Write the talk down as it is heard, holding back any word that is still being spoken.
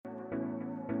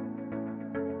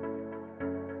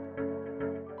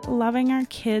loving our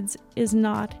kids is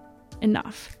not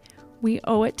enough. We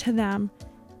owe it to them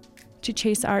to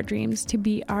chase our dreams, to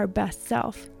be our best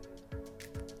self,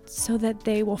 so that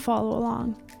they will follow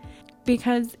along.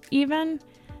 Because even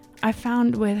I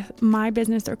found with my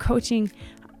business or coaching,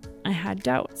 I had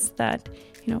doubts that,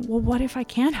 well, what if I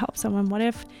can't help someone? What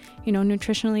if,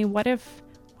 nutritionally, what if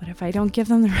I don't give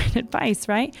them the right advice,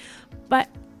 right? But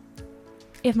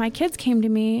if my kids came to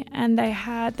me and they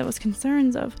had those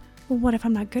concerns of, well, what if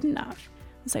I'm not good enough?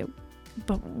 I was like,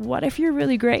 but what if you're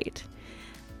really great?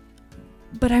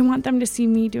 But I want them to see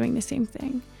me doing the same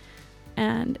thing.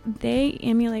 And they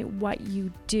emulate what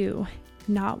you do,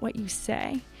 not what you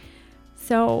say.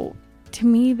 So to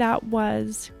me, that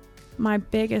was my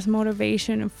biggest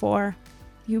motivation for,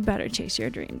 you better chase your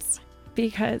dreams.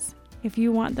 Because if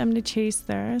you want them to chase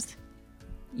theirs,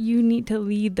 you need to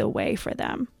lead the way for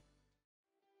them.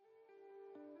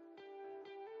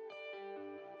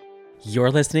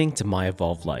 You're listening to My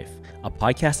Evolved Life, a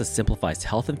podcast that simplifies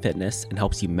health and fitness and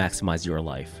helps you maximize your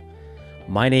life.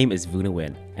 My name is Vuna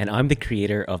Nguyen, and I'm the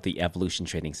creator of the Evolution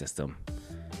Training System.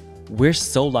 We're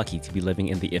so lucky to be living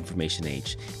in the information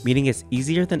age, meaning it's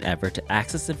easier than ever to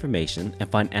access information and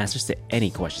find answers to any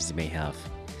questions you may have.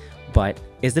 But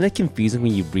isn't it confusing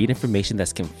when you read information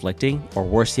that's conflicting, or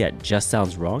worse yet, just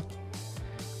sounds wrong?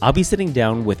 I'll be sitting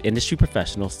down with industry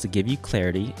professionals to give you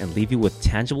clarity and leave you with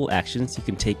tangible actions you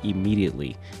can take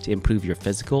immediately to improve your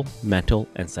physical, mental,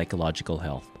 and psychological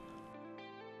health.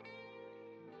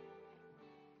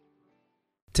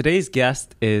 Today's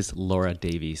guest is Laura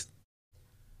Davies.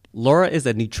 Laura is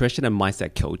a nutrition and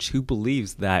mindset coach who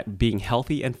believes that being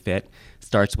healthy and fit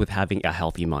starts with having a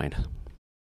healthy mind.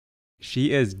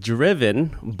 She is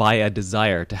driven by a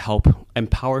desire to help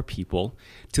empower people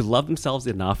to love themselves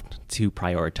enough to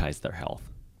prioritize their health.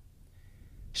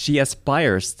 She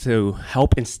aspires to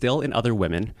help instill in other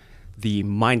women the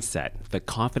mindset, the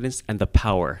confidence, and the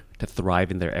power to thrive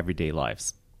in their everyday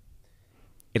lives.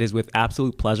 It is with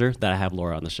absolute pleasure that I have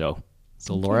Laura on the show.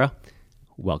 So Laura,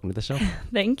 welcome to the show.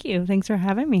 Thank you. Thanks for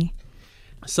having me.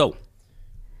 So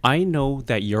I know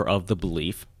that you're of the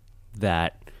belief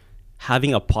that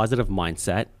having a positive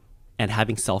mindset and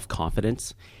having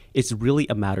self-confidence is really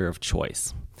a matter of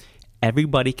choice.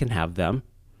 Everybody can have them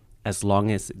as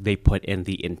long as they put in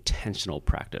the intentional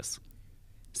practice.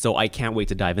 So I can't wait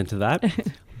to dive into that.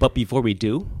 But before we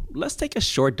do, let's take a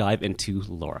short dive into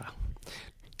Laura.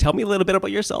 Tell me a little bit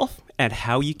about yourself and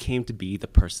how you came to be the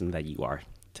person that you are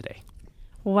today.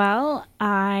 Well,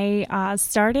 I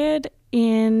started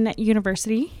in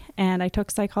university and I took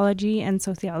psychology and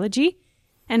sociology.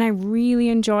 And I really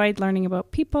enjoyed learning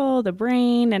about people, the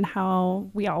brain, and how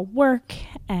we all work,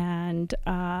 and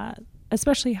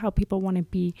especially how people want to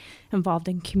be involved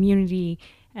in community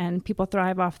and people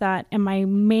thrive off that. And my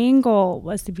main goal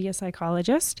was to be a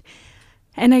psychologist.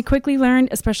 And I quickly learned,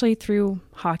 especially through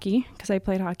hockey, because I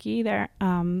played hockey there,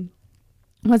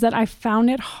 was that I found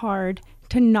it hard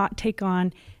to not take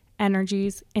on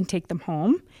energies and take them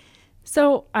home.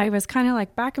 So I was kind of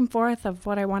like back and forth of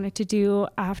what I wanted to do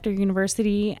after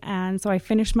university. And so I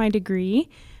finished my degree,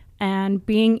 and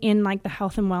being in like the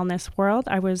health and wellness world,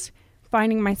 I was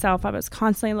finding myself, I was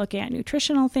constantly looking at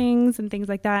nutritional things and things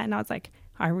like that. And I was like,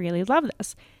 I really love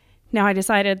this. Now I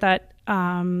decided that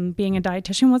being a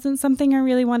dietitian wasn't something I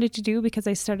really wanted to do, because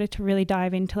I started to really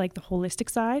dive into like the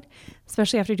holistic side,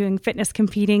 especially after doing fitness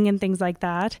competing and things like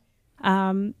that.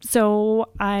 So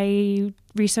I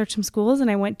researched some schools and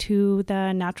I went to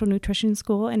the Natural Nutrition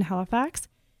School in Halifax,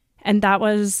 and that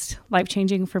was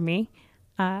life-changing for me.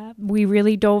 We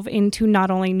really dove into not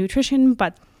only nutrition,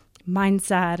 but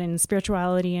mindset and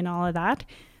spirituality and all of that.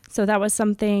 So that was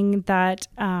something that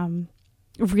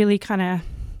really kind of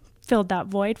filled that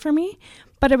void for me.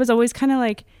 But it was always kind of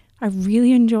like, I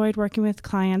really enjoyed working with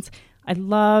clients. I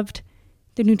loved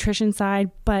the nutrition side,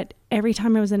 but every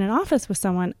time I was in an office with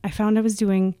someone, I found I was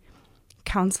doing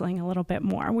counseling a little bit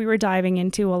more. We were diving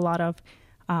into a lot of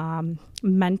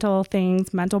mental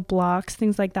things, mental blocks,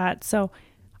 things like that. So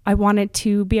I wanted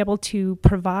to be able to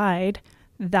provide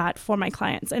that for my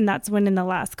clients. And that's when in the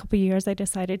last couple of years, I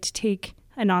decided to take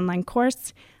an online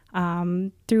course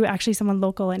through actually someone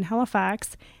local in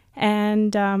Halifax.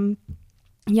 And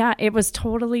it was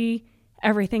totally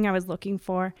everything I was looking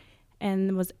for,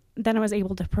 and then I was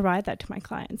able to provide that to my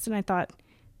clients. And I thought,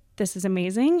 this is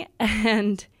amazing.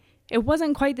 And it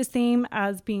wasn't quite the same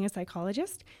as being a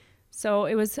psychologist. So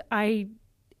I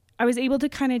was able to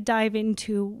kind of dive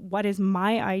into what is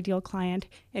my ideal client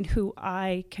and who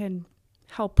I can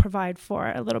help provide for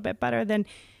a little bit better.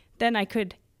 Then I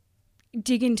could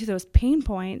dig into those pain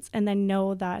points and then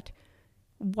know that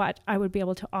what I would be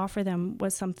able to offer them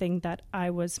was something that I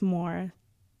was more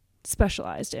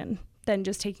specialized in than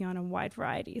just taking on a wide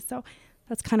variety. So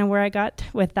that's kind of where I got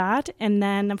with that. And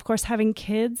then, of course, having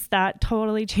kids, that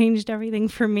totally changed everything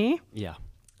for me. Yeah.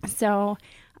 So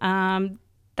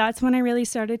that's when I really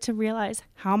started to realize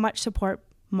how much support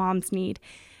moms need.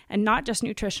 And not just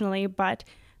nutritionally, but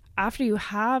after you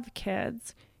have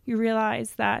kids, you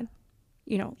realize that,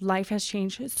 you know, life has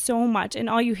changed so much. And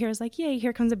all you hear is like, yay,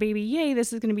 here comes a baby. Yay,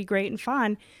 this is going to be great and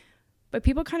fun. But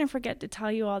people kind of forget to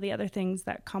tell you all the other things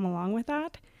that come along with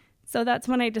that. So that's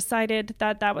when I decided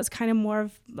that that was kind of more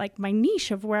of like my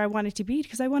niche of where I wanted to be,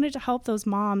 because I wanted to help those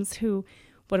moms who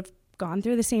would have gone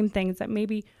through the same things that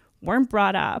maybe weren't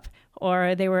brought up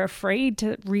or they were afraid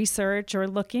to research or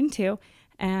look into.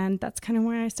 And that's kind of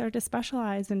where I started to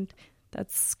specialize. And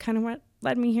that's kind of what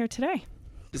led me here today.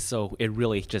 So it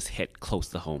really just hit close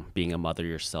to home, being a mother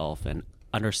yourself and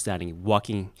understanding,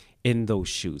 walking in those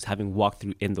shoes, having walked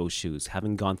through in those shoes,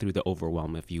 having gone through the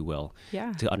overwhelm, if you will,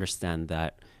 to understand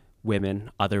that women,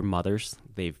 other mothers,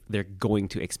 they're going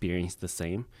to experience the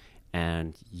same,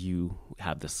 and you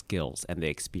have the skills and the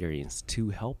experience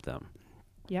to help them.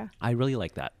 Yeah. I really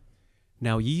like that.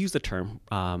 Now, you use the term,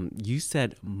 you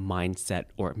said mindset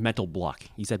or mental block.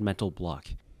 You said mental block.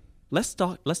 Let's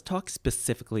talk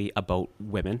specifically about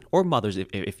women or mothers,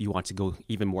 if you want to go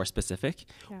even more specific.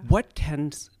 Yeah. What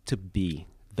tends to be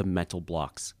the mental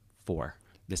blocks for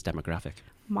this demographic?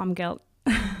 Mom guilt.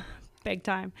 Big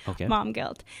time. Okay. Mom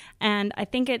guilt. And I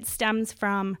think it stems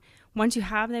from once you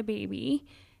have the baby,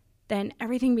 then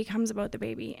everything becomes about the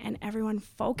baby and everyone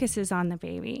focuses on the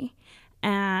baby.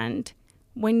 And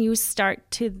when you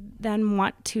start to then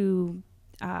want to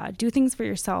do things for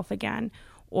yourself again,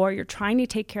 or you're trying to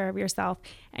take care of yourself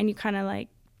and you kind of like,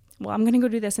 well, I'm going to go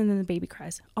do this, and then the baby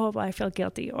cries. Oh, well, I feel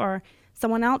guilty. Or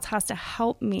someone else has to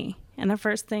help me. And the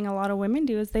first thing a lot of women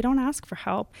do is they don't ask for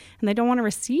help, and they don't want to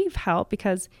receive help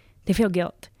because they feel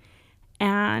guilt.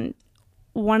 And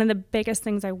one of the biggest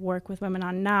things I work with women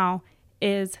on now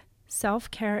is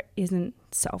self-care isn't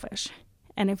selfish.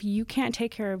 And if you can't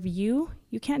take care of you,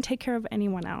 you can't take care of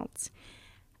anyone else.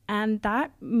 And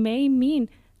that may mean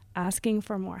asking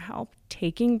for more help,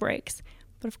 taking breaks.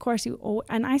 But of course,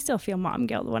 and I still feel mom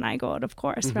guilt when I go out, of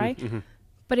course, right? Mm-hmm.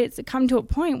 But it's come to a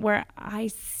point where I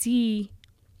see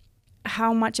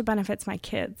how much it benefits my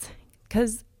kids.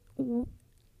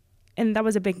 And that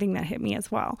was a big thing that hit me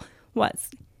as well,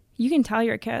 was you can tell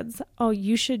your kids, oh,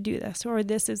 you should do this, or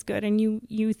this is good. And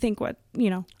you think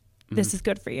this is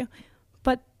good for you.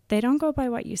 But they don't go by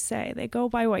what you say. They go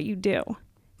by what you do.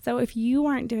 So if you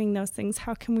aren't doing those things,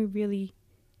 how can we really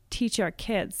teach our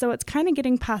kids? So it's kind of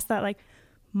getting past that like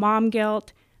mom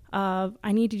guilt of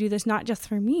I need to do this not just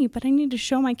for me, but I need to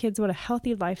show my kids what a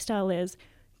healthy lifestyle is,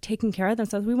 taking care of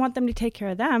themselves. We want them to take care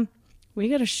of them. We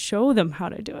got to show them how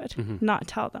to do it, not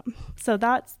tell them. So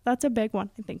that's a big one,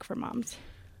 I think, for moms.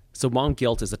 So mom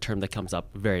guilt is a term that comes up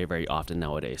very, very often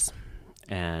nowadays.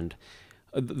 And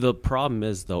the problem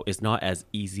is, though, it's not as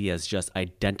easy as just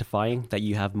identifying that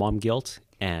you have mom guilt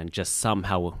and just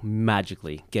somehow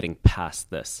magically getting past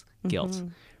this guilt,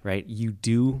 right? You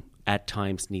do at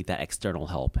times need that external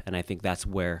help. And I think that's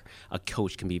where a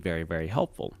coach can be very, very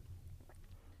helpful.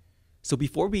 So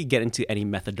before we get into any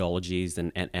methodologies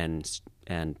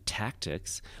and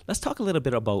tactics, let's talk a little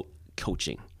bit about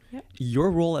coaching. Yep. Your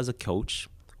role as a coach,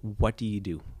 what do you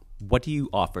do? What do you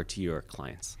offer to your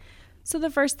clients? So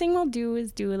the first thing we'll do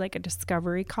is do like a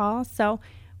discovery call. So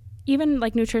even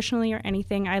like nutritionally or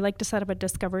anything, I like to set up a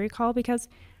discovery call because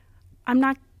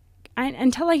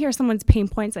until I hear someone's pain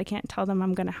points, I can't tell them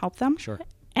I'm going to help them. Sure.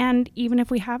 And even if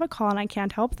we have a call and I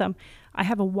can't help them, I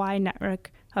have a wide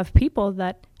network of people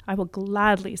that I will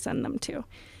gladly send them to.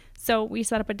 So we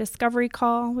set up a discovery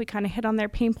call. We kind of hit on their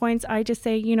pain points. I just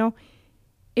say,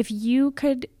 if you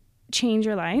could change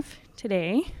your life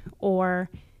today, or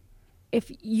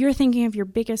if you're thinking of your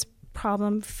biggest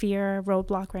problem, fear,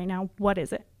 roadblock right now, what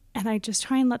is it? And I just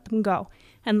try and let them go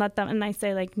and I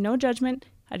say like, no judgment.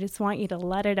 I just want you to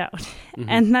let it out.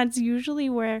 And that's usually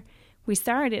where we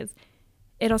start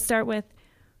it'll start with,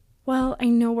 well, I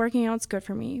know working out's good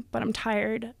for me, but I'm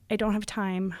tired. I don't have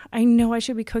time. I know I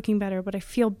should be cooking better, but I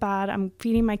feel bad. I'm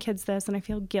feeding my kids this and I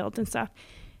feel guilt and stuff.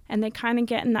 And they kind of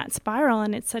get in that spiral,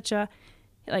 and it's such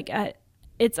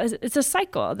it's a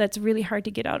cycle that's really hard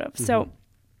to get out of. So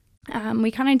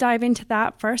we kind of dive into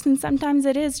that first. And sometimes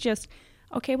it is just,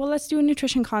 okay, well, let's do a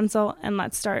nutrition consult and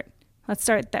let's start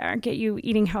there, get you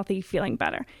eating healthy, feeling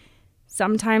better.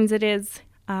 Sometimes it is,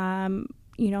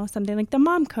 something like the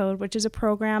Mom Code, which is a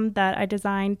program that I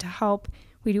designed to help.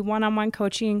 We do one-on-one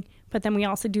coaching, but then we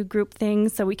also do group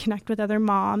things. So we connect with other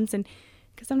moms, and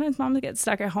Because sometimes moms get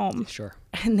stuck at home. Sure.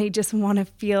 And they just want to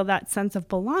feel that sense of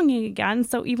belonging again.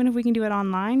 So even if we can do it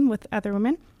online with other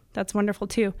women, that's wonderful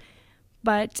too.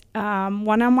 But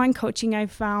one-on-one coaching I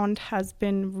found has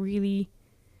been really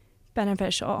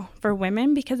beneficial for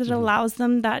women because it allows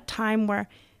them that time where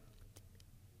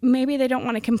maybe they don't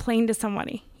want to complain to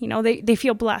somebody. You know, they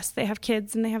feel blessed. They have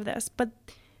kids and they have this, but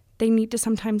they need to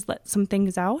sometimes let some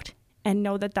things out and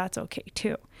know that that's okay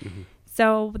too.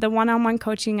 So the one-on-one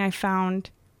coaching I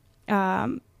found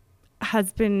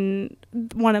has been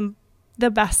one of the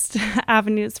best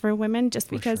avenues for women, just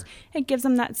because it gives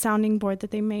them that sounding board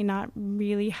that they may not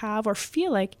really have or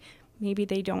feel like maybe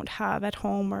they don't have at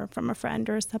home or from a friend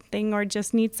or something, or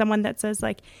just need someone that says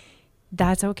like,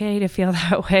 that's okay to feel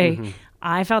that way.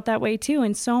 I felt that way too.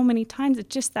 And so many times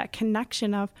it's just that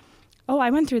connection of, oh, I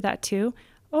went through that too.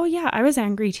 Oh yeah, I was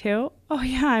angry too. Oh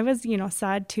yeah, I was,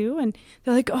 sad too. And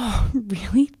they're like, oh,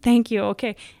 really? Thank you.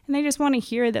 Okay. And they just want to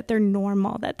hear that they're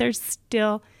normal, that it's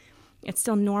still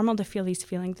normal to feel these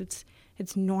feelings.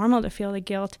 It's normal to feel the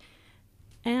guilt.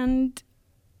 And,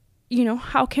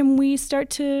 how can we start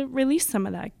to release some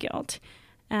of that guilt?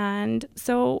 And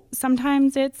so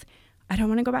sometimes it's, I don't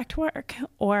want to go back to work,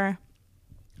 or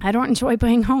I don't enjoy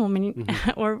being home, and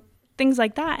or things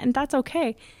like that. And that's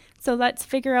okay. So let's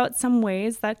figure out some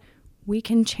ways that we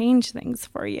can change things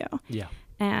for you. Yeah.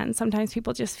 And sometimes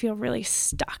people just feel really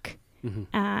stuck.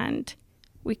 And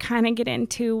we kind of get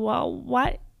into, well,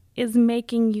 what is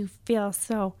making you feel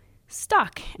so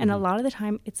stuck? And a lot of the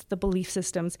time it's the belief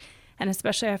systems. And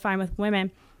especially I find with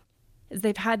women is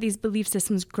they've had these belief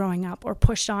systems growing up or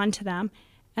pushed onto them.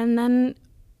 And then,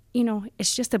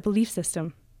 it's just a belief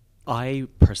system. I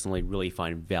personally really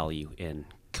find value in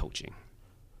coaching,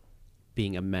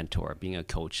 being a mentor, being a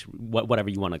coach, whatever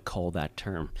you want to call that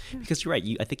term. Because you're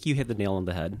right. I think you hit the nail on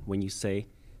the head when you say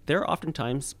there are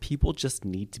oftentimes people just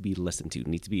need to be listened to,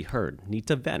 need to be heard, need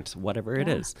to vent, whatever it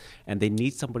is. And they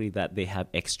need somebody that they have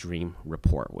extreme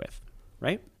rapport with,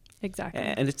 right? Exactly.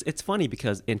 And it's funny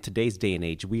because in today's day and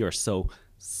age, we are so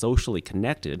socially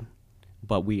connected,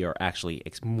 but we are actually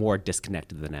more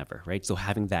disconnected than ever, right? So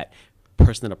having that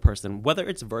person to person, whether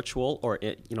it's virtual or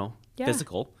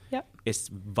physical, is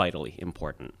vitally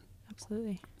important.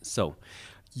 Absolutely. So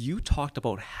you talked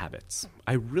about habits.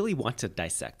 I really want to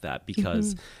dissect that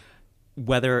because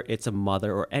whether it's a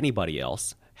mother or anybody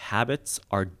else, habits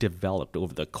are developed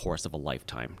over the course of a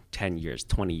lifetime, 10 years,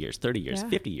 20 years, 30 years,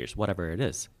 50 years, whatever it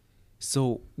is.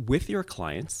 So with your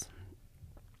clients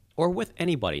or with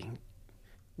anybody,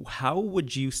 how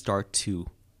would you start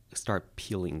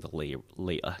peeling the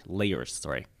layers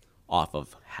off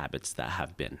of habits that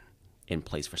have been in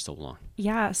place for so long?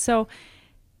 Yeah. So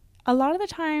a lot of the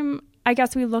time, I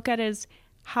guess we look at it as,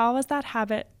 how is that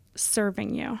habit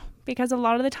serving you? Because a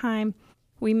lot of the time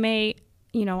we may,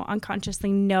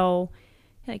 unconsciously know,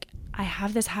 like, I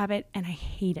have this habit and I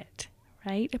hate it,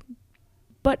 right?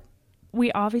 But we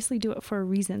obviously do it for a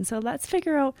reason. So let's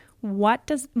figure out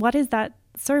what is that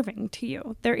serving to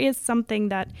you? There is something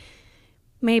that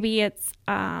maybe it's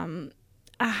a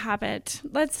habit.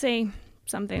 Let's say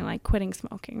something like quitting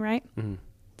smoking, right?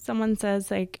 Someone says,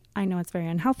 like, I know it's very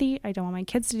unhealthy. I don't want my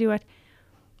kids to do it.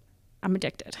 I'm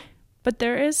addicted. But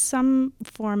there is some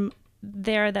form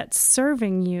there that's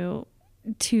serving you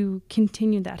to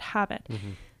continue that habit.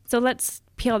 So let's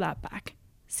peel that back.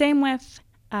 Same with,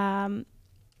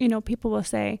 people will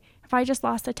say, if I just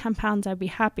lost 10 pounds, I'd be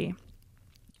happy.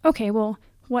 Okay, well,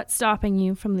 what's stopping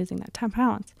you from losing that 10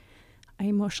 pounds? I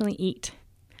emotionally eat.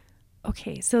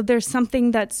 Okay, so there's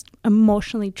something that's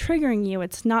emotionally triggering you.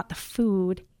 It's not the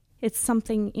food. It's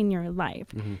something in your life.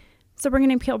 So we're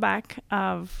going to peel back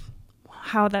of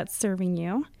how that's serving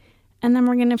you. And then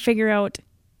we're going to figure out,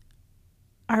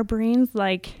 our brains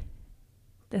like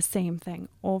the same thing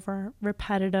over,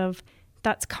 repetitive.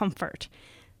 That's comfort.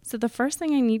 So the first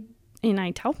thing I need, and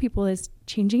I tell people, is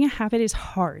changing a habit is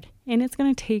hard and it's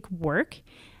going to take work.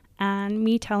 And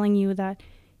me telling you that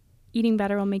eating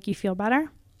better will make you feel better,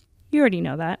 you already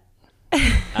know that.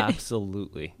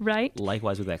 Absolutely. Right?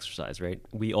 Likewise with exercise, right?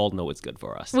 We all know it's good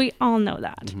for us. We all know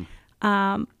that.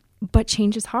 But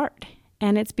change is hard.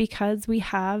 And it's because we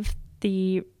have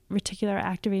the reticular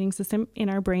activating system in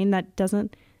our brain that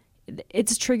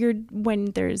it's triggered when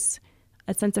there's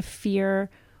a sense of fear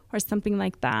or something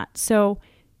like that. So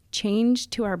change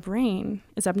to our brain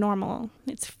is abnormal.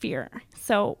 It's fear.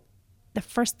 So the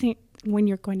first thing, when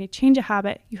you're going to change a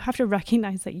habit, you have to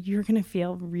recognize that you're going to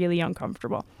feel really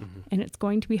uncomfortable and it's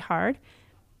going to be hard,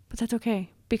 but that's okay.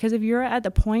 Because if you're at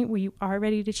the point where you are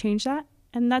ready to change that,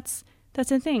 and that's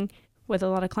the thing with a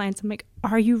lot of clients, I'm like,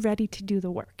 are you ready to do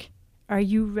the work? Are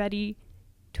you ready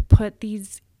to put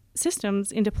these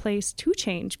systems into place to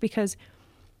change, because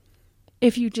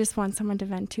if you just want someone to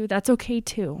vent to, that's okay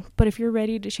too. But if you're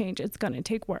ready to change, it's going to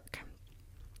take work.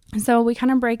 So we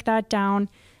kind of break that down.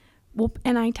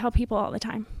 And I tell people all the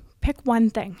time, pick one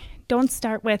thing. Don't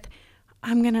start with,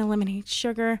 I'm going to eliminate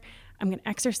sugar, I'm going to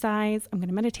exercise, I'm going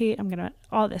to meditate, I'm going to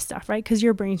all this stuff, right? Because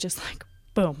your brain's just like,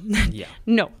 boom. Yeah.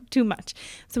 No, too much.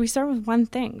 So we start with one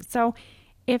thing. So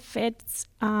if it's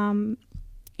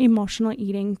emotional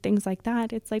eating, things like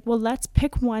that, it's like, well, let's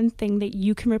pick one thing that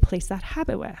you can replace that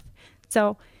habit with.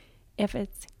 So if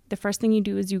it's the first thing you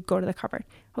do is you go to the cupboard.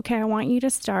 Okay, I want you to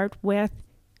start with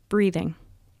breathing.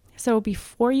 So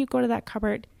before you go to that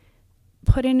cupboard,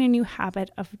 put in a new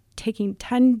habit of taking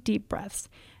 10 deep breaths.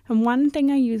 And one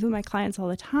thing I use with my clients all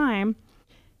the time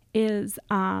is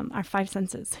our 5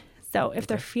 senses. So if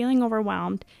they're feeling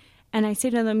overwhelmed, and I say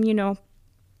to them,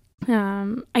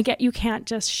 I get you can't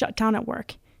just shut down at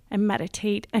work and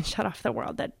meditate and shut off the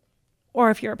world. Or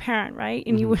if you're a parent, right?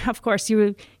 And you, of course,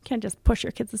 you can't just push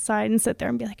your kids aside and sit there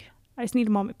and be like, I just need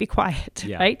a moment, be quiet,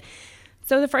 right?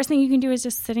 So the first thing you can do is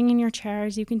just sitting in your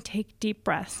chairs, you can take deep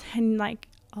breaths. And like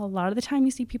a lot of the time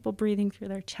you see people breathing through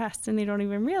their chest and they don't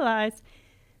even realize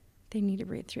they need to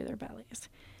breathe through their bellies.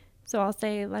 So I'll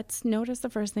say, let's notice the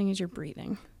first thing is your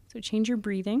breathing. So change your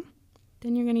breathing.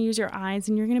 Then you're going to use your eyes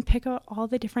and you're going to pick out all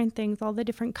the different things, all the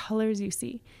different colors you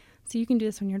see. So you can do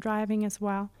this when you're driving as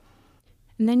well.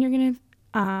 And then you're going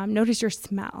to notice your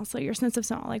smell. So your sense of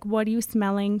smell, like what are you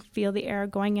smelling? Feel the air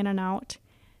going in and out.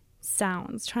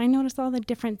 Sounds. Try and notice all the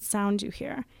different sounds you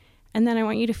hear. And then I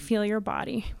want you to feel your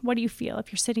body. What do you feel?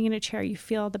 If you're sitting in a chair, you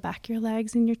feel the back of your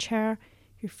legs in your chair,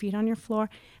 your feet on your floor.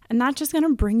 And that's just going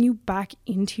to bring you back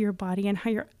into your body and how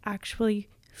you're actually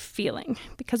feeling.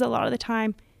 Because a lot of the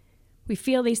time we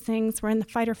feel these things, we're in the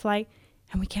fight or flight,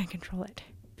 and we can't control it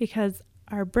because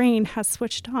our brain has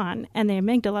switched on and the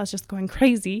amygdala is just going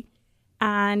crazy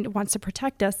and wants to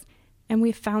protect us. And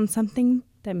we've found something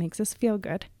that makes us feel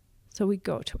good. So we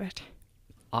go to it.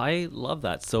 I love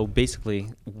that. So basically,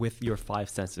 with your 5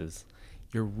 senses,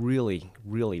 you're really,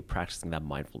 really practicing that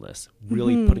mindfulness,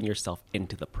 really putting yourself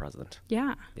into the present.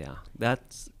 Yeah. Yeah.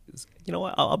 That's,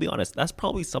 what, I'll be honest, that's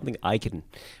probably something I can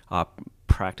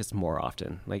practice more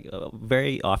often. Like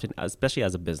very often, especially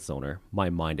as a business owner, my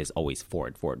mind is always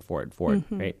forward,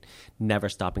 right? Never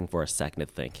stopping for a second to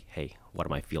think, hey, what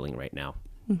am I feeling right now?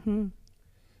 When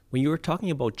you were talking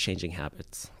about changing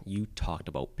habits, you talked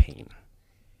about pain.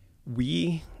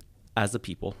 We, as a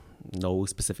people, no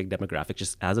specific demographic,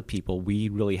 just as a people, we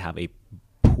really have a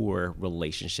poor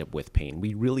relationship with pain.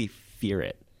 We really fear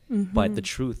it. But the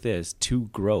truth is, to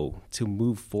grow, to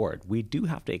move forward, we do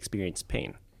have to experience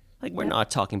pain. Like we're not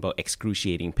talking about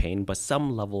excruciating pain, but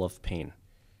some level of pain.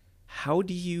 How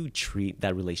do you treat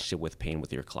that relationship with pain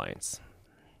with your clients?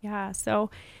 Yeah,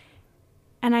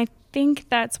 and I think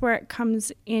that's where it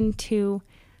comes into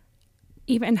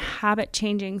even habit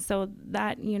changing, so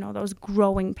that, those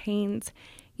growing pains,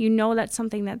 that's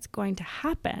something that's going to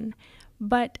happen.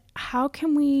 But how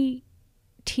can we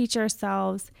teach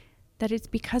ourselves that it's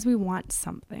because we want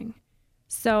something?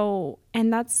 So,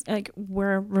 and that's like,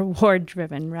 we're reward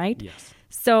driven, right? Yes.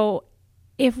 So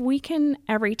if we can,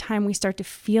 every time we start to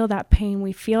feel that pain,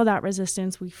 we feel that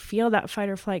resistance, we feel that fight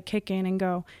or flight kick in and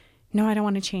go, no, I don't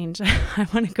want to change. I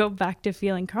want to go back to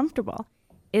feeling comfortable,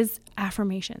 is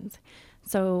affirmations.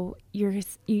 So you're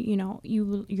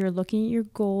looking at your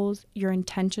goals, your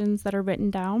intentions that are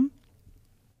written down,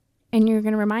 and you're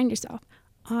going to remind yourself,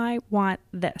 I want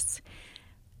this.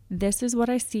 This is what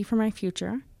I see for my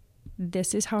future.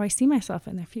 This is how I see myself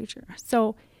in the future.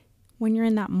 So when you're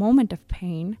in that moment of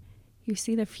pain, you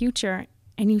see the future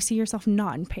and you see yourself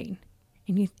not in pain.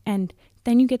 And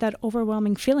then you get that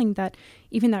overwhelming feeling, that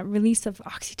even that release of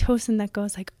oxytocin that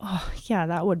goes like, oh yeah,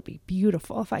 that would be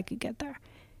beautiful if I could get there.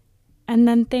 And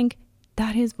then think,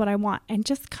 that is what I want. And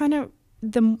just kind of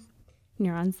the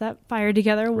neurons that fire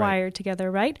together, wire together,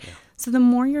 right? Yeah. So the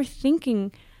more you're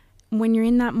thinking when you're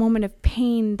in that moment of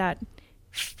pain, that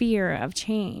fear of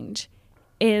change,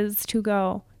 is to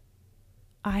go,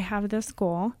 I have this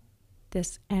goal,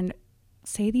 and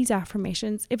say these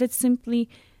affirmations. If it's simply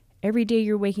every day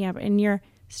you're waking up and you're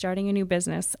starting a new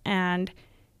business and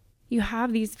you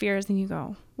have these fears and you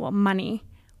go, well, money,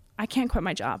 I can't quit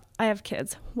my job. I have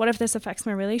kids. What if this affects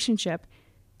my relationship?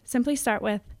 Simply start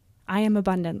with, I am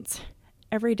abundance.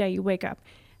 Every day you wake up.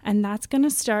 And that's going to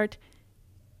start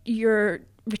your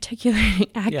reticular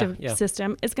active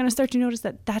system. It's going to start to notice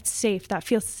that that's safe. That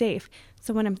feels safe.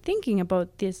 So when I'm thinking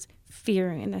about this fear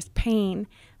and this pain,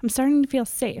 I'm starting to feel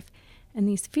safe. And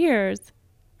these fears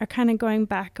are kind of going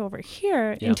back over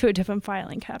here into a different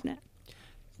filing cabinet.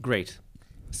 Great.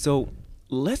 So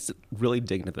let's really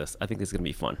dig into this. I think this is going to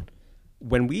be fun.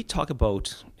 When we talk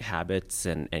about habits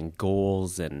and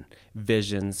goals and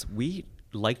visions, we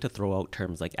like to throw out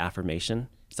terms like affirmation,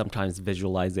 sometimes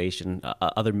visualization,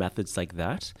 other methods like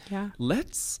that. Yeah.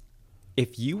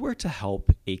 If you were to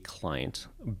help a client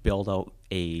build out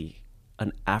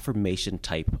an affirmation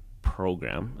type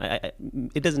program,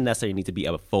 it doesn't necessarily need to be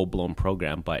a full-blown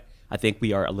program, but I think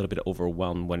we are a little bit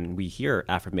overwhelmed when we hear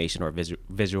affirmation or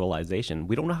visualization.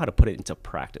 We don't know how to put it into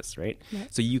practice, right?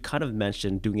 So you kind of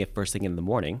mentioned doing it first thing in the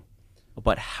morning,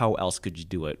 but how else could you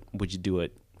do it? Would you do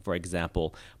it, for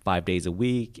example, 5 days a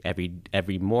week,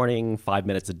 every morning, 5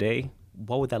 minutes a day?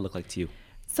 What would that look like to you?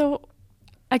 So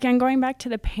again, going back to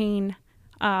the pain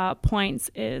points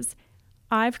is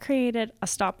I've created a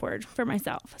stop word for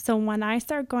myself. So when I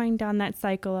start going down that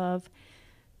cycle of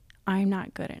I'm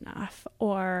not good enough,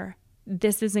 or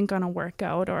this isn't going to work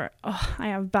out, or I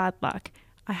have bad luck,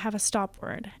 I have a stop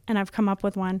word, and I've come up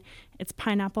with one. It's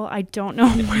pineapple. I don't know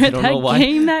where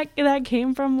that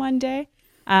came from one day.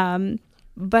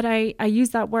 But I use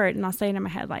that word and I'll say it in my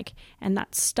head, like, and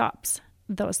that stops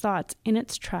those thoughts in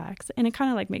its tracks. And it kind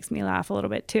of like makes me laugh a little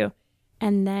bit too.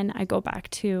 And then I go back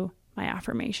to my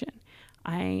affirmation.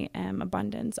 I am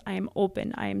abundance. I am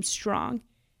open. I am strong.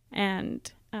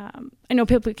 And I know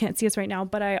people can't see us right now,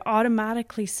 but I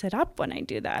automatically sit up when I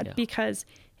do that because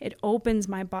it opens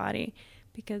my body.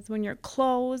 Because when you're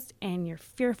closed and you're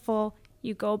fearful,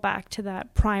 you go back to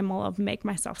that primal of make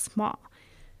myself small.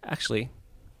 Actually,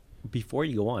 before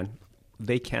you go on,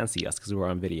 they can see us because we're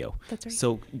on video. That's right.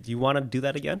 So do you want to do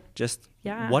that again?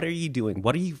 What are you doing?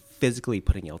 What are you physically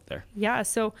putting out there? Yeah.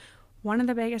 So one of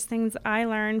the biggest things I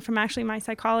learned from actually my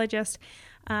psychologist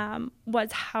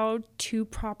was how to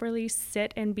properly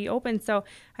sit and be open. So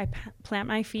I plant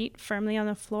my feet firmly on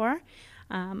the floor.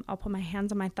 I'll put my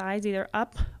hands on my thighs, either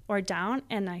up or down,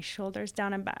 and my shoulders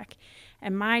down and back.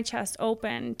 And my chest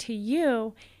open to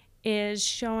you is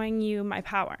showing you my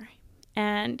power.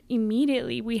 And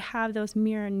immediately we have those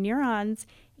mirror neurons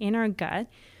in our gut,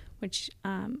 which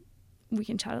we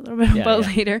can chat a little bit about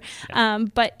later. Yeah.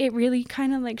 But it really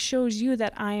kind of like shows you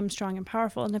that I am strong and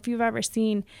powerful. And if you've ever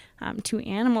seen two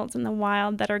animals in the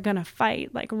wild that are going to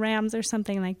fight, like rams or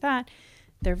something like that,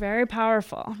 they're very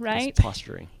powerful, right? It's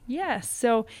posturing. Yes.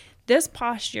 So this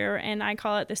posture, and I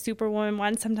call it the Superwoman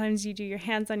one, sometimes you do your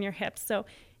hands on your hips. So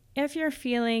if you're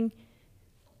feeling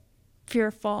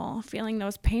fearful, feeling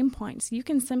those pain points, you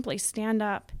can simply stand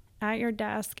up at your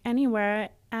desk anywhere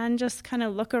and just kind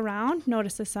of look around,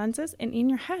 notice the senses, and in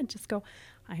your head just go,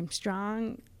 I am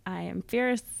strong, I am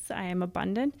fierce, I am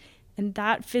abundant. And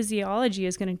that physiology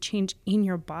is going to change in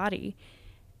your body.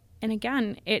 And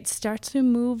again, it starts to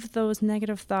move those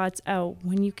negative thoughts out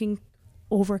when you can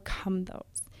overcome those.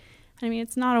 I mean,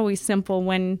 it's not always simple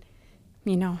when,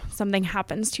 something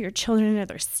happens to your children or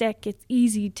they're sick. It's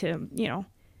easy to,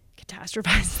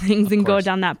 catastrophize things and go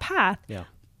down that path. Yeah.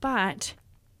 But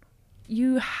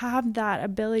you have that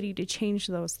ability to change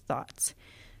those thoughts.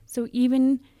 So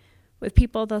even with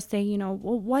people, they'll say,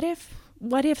 well, what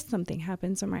if something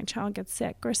happens or my child gets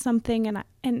sick or something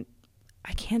and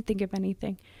I can't think of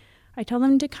anything. I tell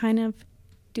them to kind of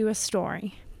do a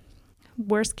story.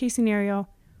 Worst case scenario,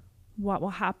 what will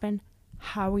happen?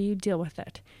 How will you deal with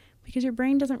it? Because your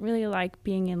brain doesn't really like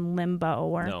being in limbo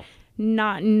or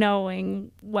not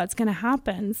knowing what's going to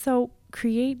happen. So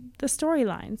create the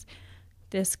storylines.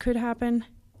 This could happen,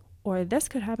 or this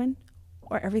could happen,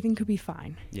 or everything could be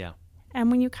fine. Yeah.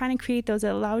 And when you kind of create those, it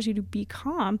allows you to be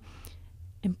calm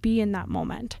and be in that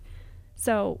moment.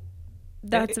 So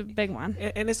that's a big one.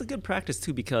 And it's a good practice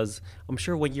too, because I'm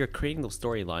sure when you're creating those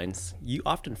storylines, you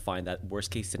often find that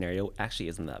worst case scenario actually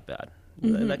isn't that bad.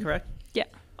 Mm-hmm. Is that correct? Yeah.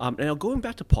 Now going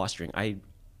back to posturing,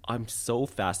 I'm so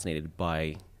fascinated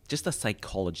by just the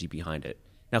psychology behind it.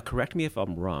 Now correct me if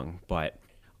I'm wrong, but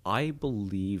I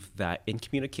believe that in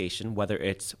communication, whether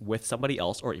it's with somebody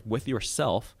else or with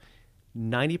yourself,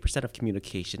 90% of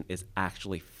communication is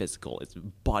actually physical. It's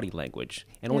body language.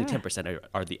 And only 10%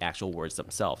 are the actual words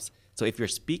themselves. So if you're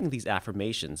speaking these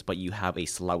affirmations, but you have a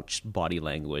slouched body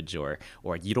language or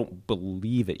you don't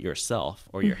believe it yourself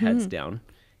or your head's down,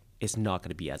 it's not going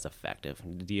to be as effective.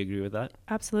 Do you agree with that?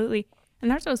 Absolutely. And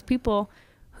there's those people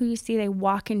who you see, they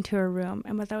walk into a room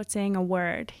and without saying a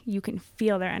word, you can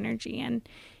feel their energy. And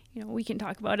we can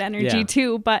talk about energy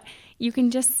too, but you can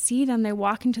just see them. They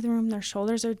walk into the room, their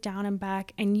shoulders are down and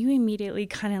back, and you immediately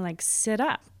kind of like sit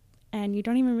up and you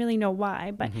don't even really know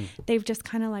why, but they've just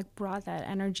kind of like brought that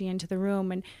energy into the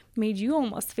room and made you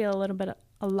almost feel a little bit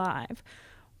alive.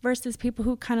 versus people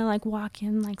who kind of like walk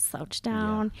in, like slouch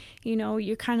down, you know,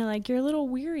 you're kind of like, you're a little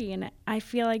weary. And I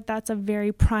feel like that's a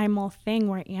very primal thing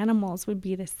where animals would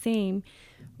be the same.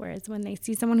 Whereas when they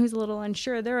see someone who's a little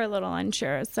unsure, they're a little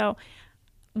unsure. So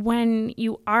when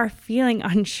you are feeling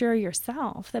unsure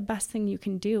yourself, the best thing you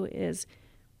can do is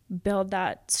build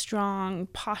that strong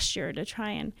posture to try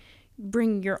and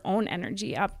bring your own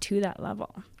energy up to that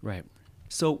level. Right.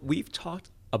 So we've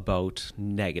talked about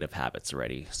negative habits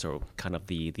already. So kind of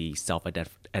the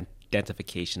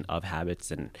self-identification of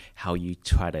habits and how you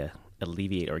try to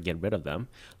alleviate or get rid of them.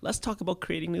 Let's talk about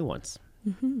creating new ones.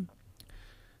 Mm-hmm.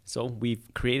 So we've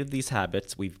created these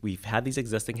habits. We've had these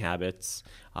existing habits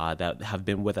that have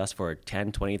been with us for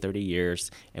 10, 20, 30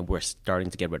 years, and we're starting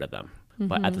to get rid of them. Mm-hmm.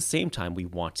 But at the same time, we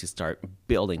want to start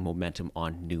building momentum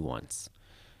on new ones.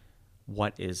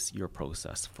 What is your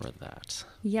process for that?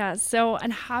 Yeah, so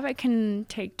a habit can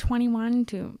take 21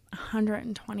 to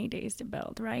 120 days to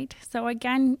build, right? So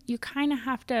again, you kind of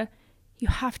have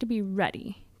to be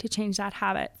ready to change that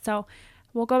habit. So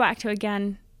we'll go back to,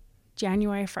 again,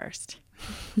 January 1st.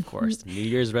 Of course, New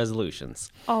Year's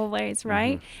resolutions. Always,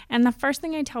 right? Mm-hmm. And the first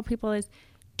thing I tell people is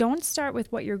don't start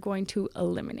with what you're going to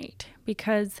eliminate,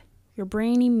 because your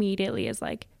brain immediately is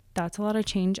like, that's a lot of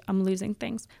change. I'm losing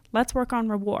things. Let's work on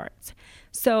rewards.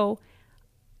 So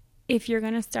if you're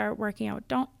going to start working out,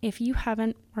 if you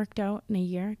haven't worked out in a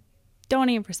year, don't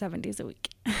aim for 7 days a week.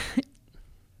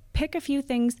 Pick a few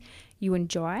things you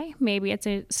enjoy. Maybe it's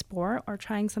a sport or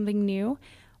trying something new,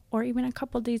 or even a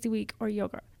couple days a week, or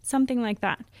yoga, something like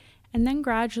that. And then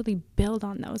gradually build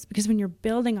on those, because when you're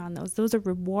building on those are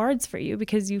rewards for you,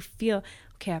 because you feel,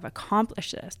 okay, I've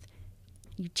accomplished this.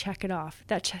 You check it off.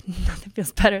 Nothing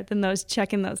feels better than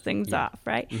checking those things off,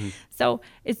 right? Mm-hmm. So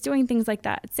it's doing things like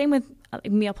that. Same with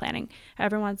meal planning.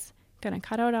 Everyone's going to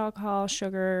cut out alcohol,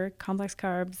 sugar, complex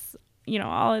carbs,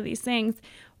 all of these things.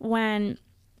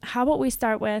 How about we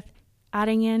start with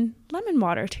adding in lemon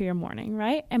water to your morning,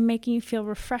 right? And making you feel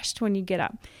refreshed when you get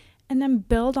up. And then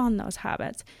build on those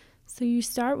habits. So you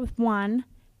start with one,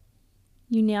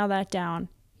 you nail that down,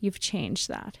 you've changed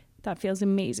that. That feels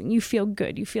amazing. You feel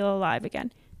good. You feel alive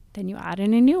again. Then you add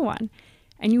in a new one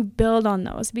and you build on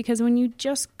those, because when you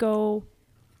just go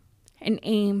and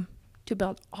aim to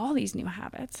build all these new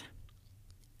habits,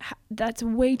 that's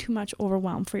way too much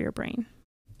overwhelm for your brain.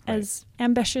 Right. As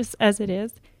ambitious as it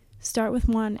is, start with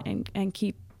one and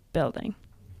keep building.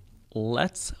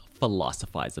 Let's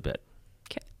philosophize a bit.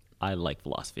 Okay. I like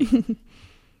philosophy.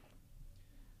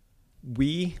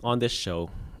 We, on this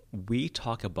show, we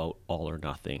talk about all or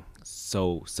nothing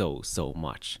so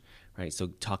much, right? So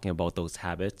talking about those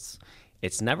habits,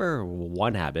 it's never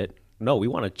one habit. No, we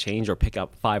want to change or pick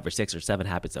up 5 or 6 or 7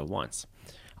 habits at once.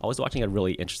 I was watching a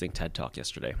really interesting TED Talk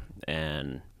yesterday,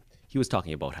 and he was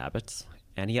talking about habits,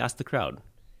 and he asked the crowd,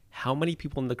 how many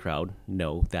people in the crowd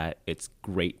know that it's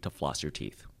great to floss your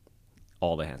teeth?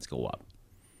 All the hands go up.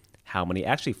 How many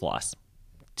actually floss?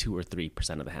 2 or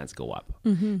 3% of the hands go up.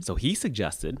 Mm-hmm. So he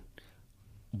suggested,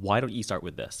 why don't you start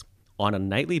with this? On a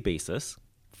nightly basis,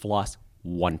 floss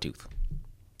 1 tooth.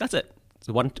 That's it.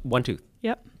 So one tooth.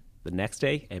 Yep. The next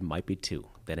day, it might be 2.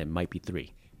 Then it might be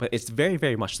 3. But it's very,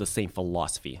 very much the same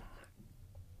philosophy.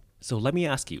 So let me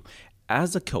ask you,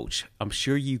 as a coach, I'm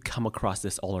sure you come across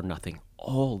this all or nothing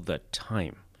all the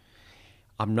time.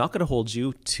 I'm not going to hold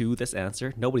you to this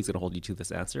answer. Nobody's going to hold you to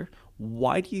this answer.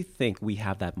 Why do you think we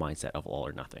have that mindset of all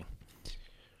or nothing?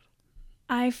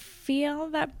 I feel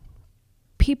that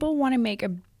people want to make a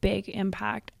big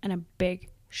impact and a big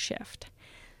shift.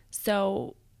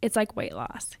 So it's like weight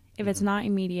loss. If it's not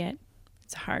immediate,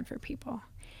 it's hard for people.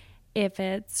 If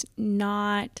it's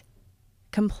not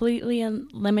completely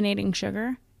eliminating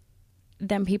sugar,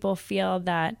 then people feel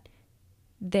that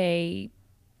they'll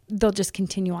just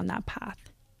continue on that path.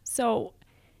 So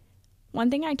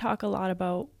one thing I talk a lot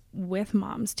about with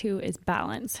moms too is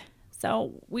balance.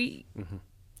 So we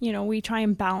try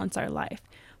and balance our life.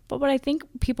 But what I think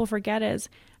people forget is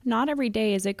not every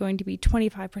day is it going to be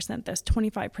 25% this,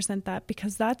 25% that,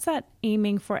 because that's that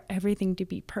aiming for everything to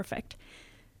be perfect.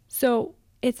 So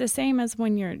it's the same as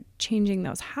when you're changing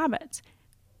those habits.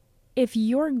 If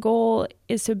your goal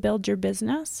is to build your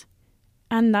business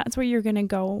and that's what you're going to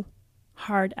go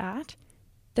hard at,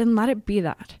 then let it be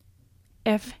that.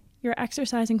 If your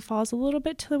exercising falls a little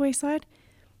bit to the wayside,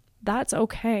 that's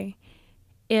okay.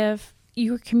 If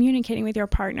you're communicating with your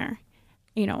partner,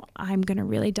 I'm going to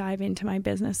really dive into my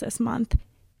business this month.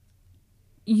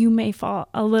 You may fall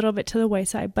a little bit to the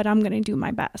wayside, but I'm going to do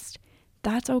my best.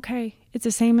 That's okay. It's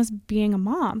the same as being a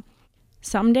mom.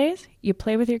 Some days you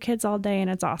play with your kids all day and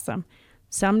it's awesome.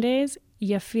 Some days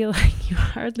you feel like you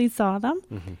hardly saw them.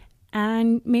 Mm-hmm.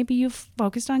 And maybe you've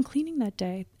focused on cleaning that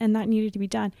day and that needed to be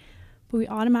done. But we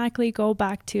automatically go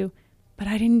back to, but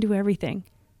I didn't do everything.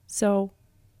 So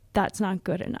that's not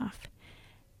good enough.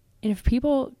 And if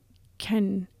people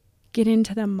can get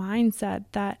into the mindset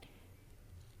that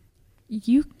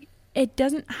it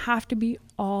doesn't have to be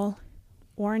all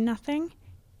or nothing.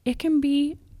 It can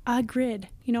be a grid,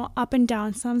 up and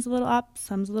down. Some's a little up,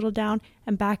 some's a little down,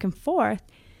 and back and forth,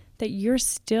 that you're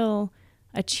still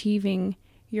achieving,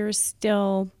 you're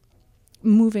still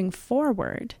moving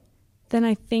forward. Then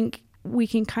I think we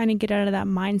can kind of get out of that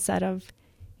mindset of,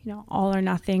 all or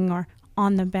nothing, or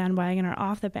on the bandwagon or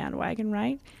off the bandwagon,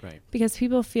 right? Right. Because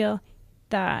people feel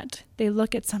that they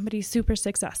look at somebody super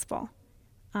successful.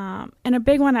 And a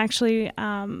big one actually,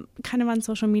 kind of on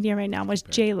social media right now, was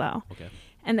J-Lo. Okay.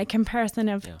 And the comparison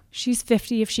of she's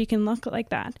 50 if she can look like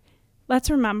that. Let's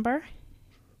remember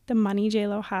the money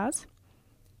J-Lo has,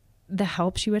 the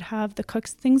help she would have, the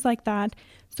cooks, things like that.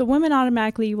 So women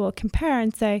automatically will compare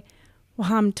and say,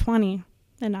 well, I'm 20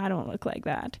 and I don't look like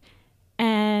that.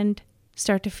 And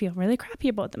start to feel really crappy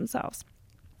about themselves.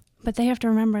 But they have to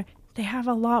remember they have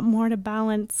a lot more to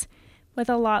balance with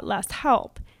a lot less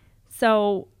help.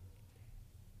 So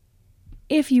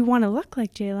if you want to look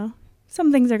like J-Lo,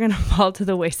 some things are going to fall to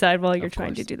the wayside while you're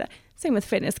trying to do that. Same with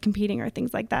fitness, competing, or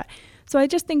things like that. So I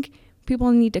just think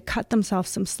people need to cut themselves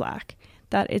some slack,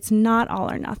 that it's not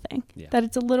all or nothing, that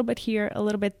it's a little bit here, a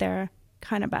little bit there,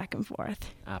 kind of back and forth.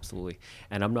 Absolutely.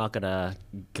 And I'm not going to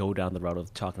go down the route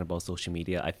of talking about social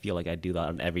media. I feel like I do that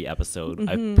on every episode. Mm-hmm.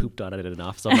 I've pooped on it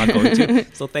enough, so I'm not going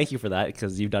to. So thank you for that,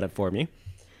 because you've done it for me.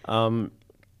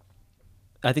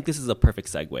 I think this is a perfect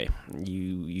segue.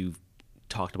 You've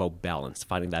talked about balance,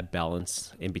 finding that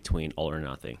balance in between all or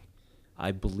nothing.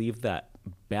 I believe that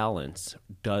balance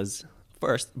is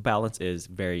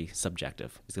very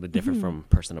subjective. It's going to differ from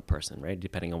person to person, right?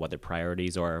 Depending on what their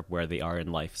priorities are, where they are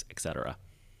in life, etc.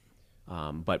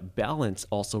 But balance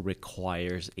also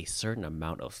requires a certain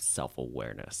amount of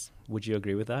self-awareness. Would you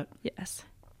agree with that? Yes.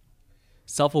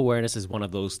 Self-awareness is one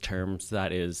of those terms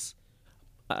that is,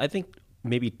 I think,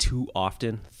 maybe too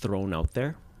often thrown out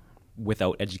there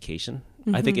without education.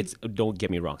 I think don't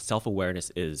get me wrong,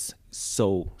 self-awareness is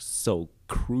so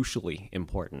crucially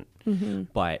important.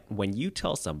 But when you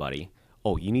tell somebody,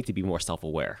 oh, you need to be more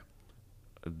self-aware,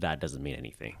 that doesn't mean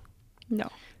anything. No.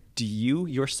 Do you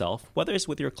yourself, whether it's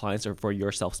with your clients or for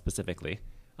yourself specifically,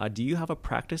 do you have a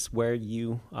practice where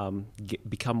you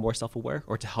become more self-aware,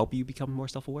 or to help you become more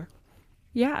self-aware?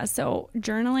 Yeah, so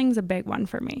journaling's a big one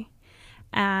for me.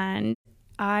 And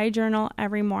I journal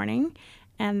every morning.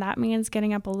 And that means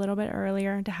getting up a little bit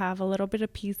earlier to have a little bit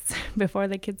of peace before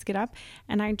the kids get up.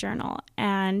 And I journal.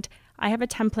 And I have a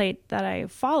template that I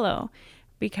follow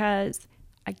because,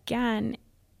 again,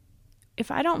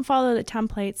 if I don't follow the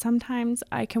template, sometimes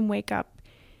I can wake up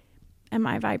and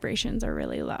my vibrations are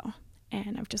really low.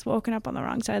 And I've just woken up on the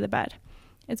wrong side of the bed.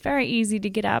 It's very easy to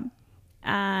get up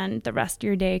and the rest of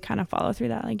your day kind of follow through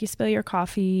that. Like you spill your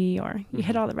coffee or you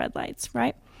hit all the red lights,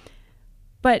 right?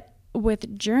 But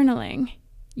with journaling,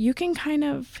 you can kind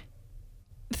of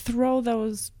throw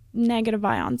those negative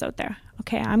ions out there.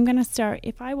 Okay, I'm going to start.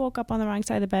 If I woke up on the wrong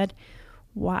side of the bed,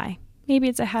 why? Maybe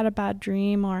it's I had a bad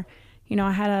dream, or,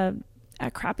 I had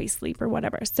a crappy sleep or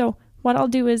whatever. So what I'll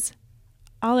do is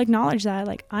I'll acknowledge that,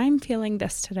 like, I'm feeling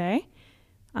this today.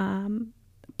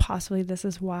 Possibly this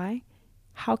is why.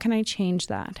 How can I change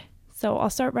that? So I'll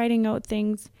start writing out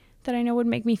things that I know would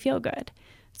make me feel good.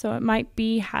 So it might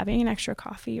be having an extra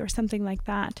coffee or something like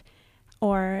that.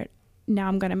 Or now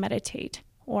I'm going to meditate.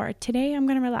 Or today I'm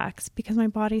going to relax because my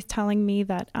body's telling me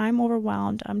that I'm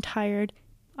overwhelmed, I'm tired,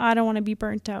 I don't want to be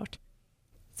burnt out.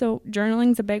 So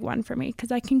journaling's a big one for me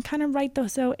because I can kind of write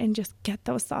those out and just get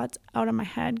those thoughts out of my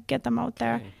head, get them out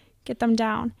there, get them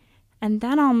down. And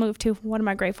then I'll move to what am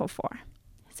I grateful for?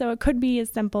 So it could be as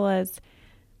simple as,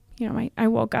 I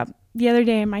woke up the other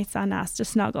day and my son asked to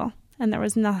snuggle, and there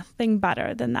was nothing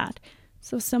better than that.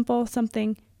 So simple,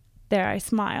 something there, I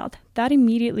smiled. That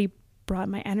immediately brought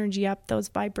my energy up, those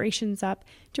vibrations up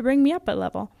to bring me up a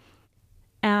level.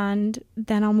 And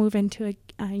then I'll move into,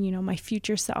 my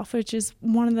future self, which is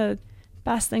one of the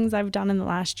best things I've done in the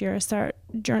last year, is start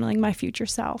journaling my future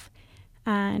self.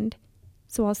 And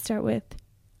so I'll start with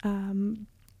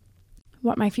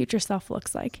what my future self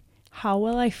looks like. How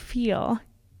will I feel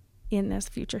in this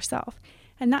future self?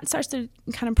 And that starts to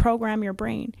kind of program your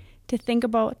brain to think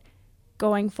about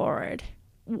going forward,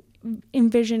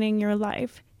 envisioning your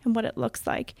life and what it looks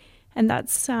like. And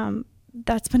that's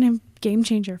been a game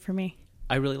changer for me.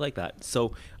 I really like that.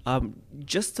 So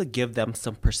just to give them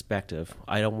some perspective,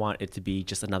 I don't want it to be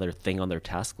just another thing on their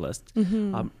task list.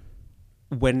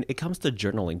 when it comes to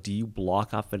journaling, do you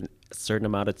block off a certain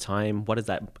amount of time? What does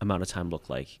that amount of time look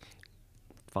like?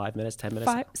 5 minutes, 10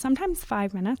 minutes? Sometimes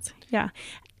 5 minutes. Yeah.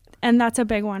 And that's a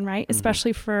big one, right?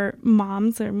 Especially for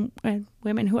moms or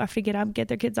women who have to get up, get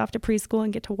their kids off to preschool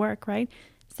and get to work, right?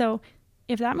 So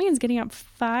if that means getting up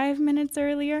 5 minutes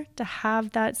earlier to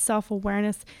have that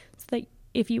self-awareness so that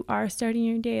if you are starting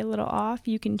your day a little off,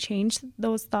 you can change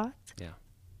those thoughts. Yeah.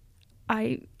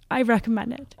 I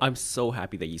recommend it. I'm so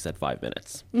happy that you said 5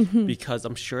 minutes because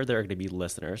I'm sure there are going to be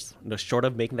listeners, short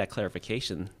of making that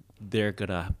clarification, they're going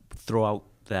to throw out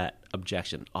that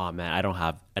objection. Oh man, I don't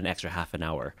have an extra half an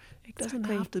hour. It doesn't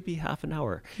have to be half an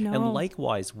hour. No. And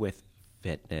likewise with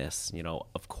fitness,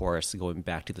 of course, going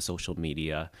back to the social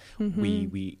media,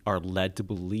 we are led to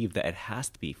believe that it has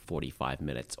to be 45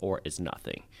 minutes or it's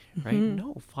nothing, right?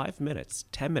 No, 5 minutes,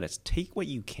 10 minutes, take what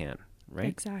you can, right?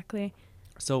 Exactly.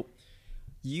 So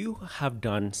you have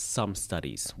done some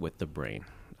studies with the brain,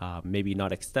 maybe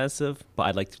not extensive, but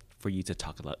I'd like for you to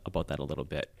talk about that a little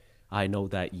bit. I know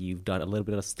that you've done a little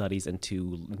bit of studies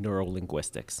into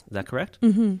neurolinguistics. Is that correct?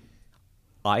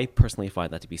 I personally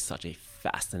find that to be such a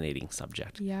fascinating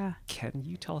subject. Yeah. Can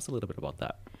you tell us a little bit about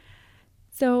that?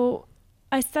 So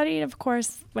I studied, of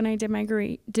course, when I did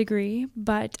my degree,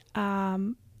 but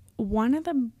one of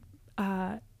the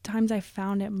times I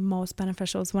found it most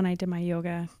beneficial is when I did my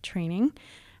yoga training.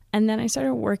 And then I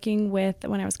started working with,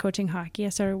 when I was coaching hockey, I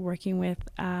started working with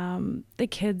the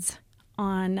kids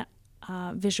on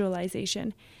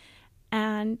visualization.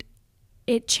 And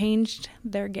it changed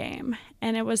their game.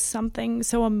 And it was something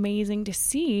so amazing to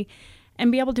see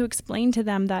and be able to explain to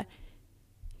them that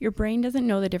your brain doesn't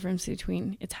know the difference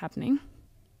between it's happening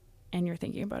and you're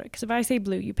thinking about it. Because if I say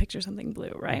blue, you picture something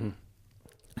blue, right?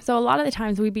 So a lot of the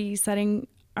times we'd be setting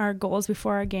our goals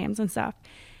before our games and stuff.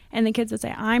 And the kids would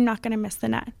say, I'm not going to miss the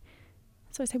net.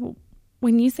 So I say, well,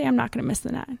 when you say I'm not going to miss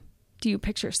the net, do you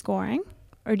picture scoring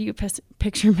or do you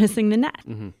picture missing the net?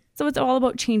 So it's all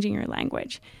about changing your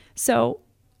language. So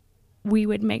we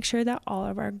would make sure that all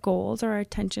of our goals or our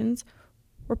intentions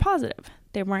were positive.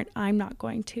 They weren't, I'm not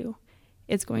going to.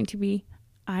 It's going to be,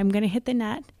 I'm going to hit the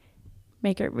net,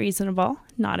 make it reasonable.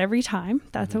 Not every time.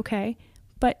 That's okay.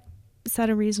 But set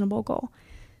a reasonable goal.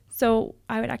 So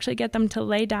I would actually get them to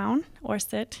lay down or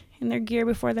sit in their gear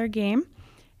before their game.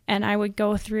 And I would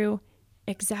go through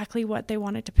exactly what they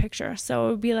wanted to picture. So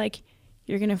it would be like,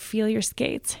 you're going to feel your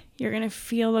skates. You're going to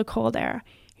feel the cold air.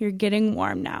 You're getting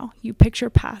warm now. You picture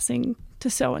passing to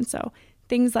so-and-so,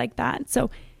 things like that. So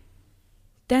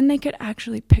then they could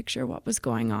actually picture what was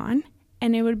going on.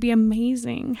 And it would be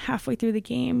amazing halfway through the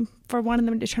game for one of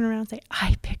them to turn around and say,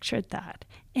 I pictured that.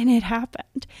 And it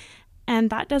happened. And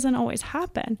that doesn't always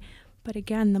happen. But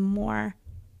again, the more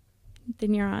the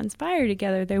neurons fire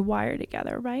together, they wire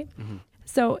together, right?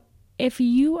 So if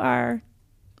you are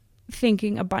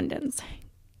thinking abundance,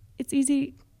 it's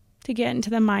easy to get into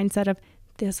the mindset of,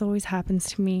 this always happens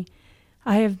to me.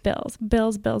 I have bills.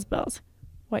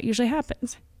 What usually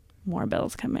happens? More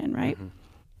bills come in, right?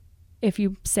 If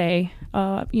you say,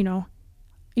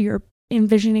 you're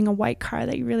envisioning a white car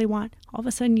that you really want, all of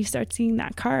a sudden you start seeing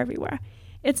that car everywhere.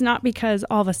 It's not because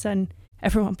all of a sudden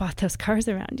everyone bought those cars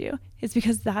around you. It's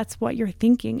because that's what you're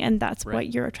thinking and that's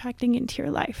what you're attracting into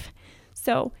your life.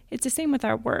 So it's the same with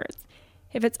our words.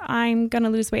 If it's, I'm going to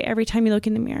lose weight, every time you look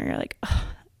in the mirror, you're like, oh,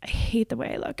 I hate the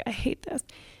way I look. I hate this.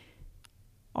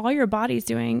 All your body's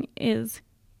doing is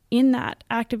in that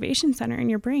activation center in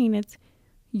your brain,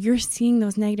 you're seeing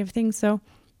those negative things. So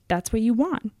that's what you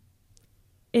want.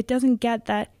 It doesn't get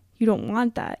that you don't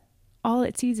want that. All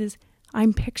it sees is,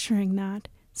 I'm picturing that.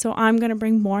 So I'm going to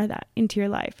bring more of that into your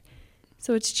life.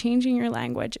 So it's changing your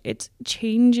language. It's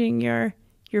changing your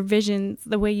visions,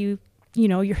 the way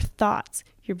your thoughts,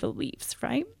 your beliefs,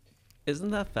 right?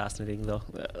 Isn't that fascinating though?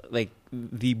 Like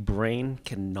the brain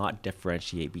cannot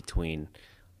differentiate between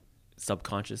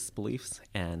subconscious beliefs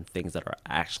and things that are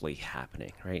actually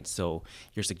happening, right? So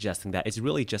you're suggesting that it's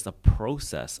really just a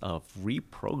process of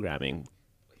reprogramming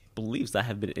beliefs that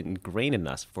have been ingrained in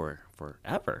us for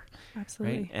forever.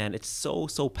 Absolutely. Right? And it's so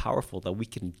powerful that we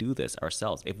can do this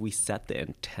ourselves if we set the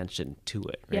intention to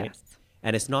it, right? Yes.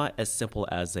 And it's not as simple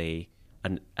as an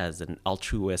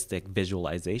altruistic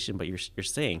visualization, but you're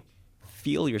saying,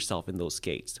 feel yourself in those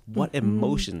skates. What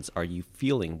emotions are you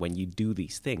feeling when you do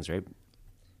these things, right?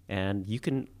 And you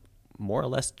can more or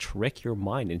less trick your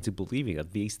mind into believing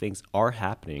that these things are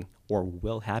happening or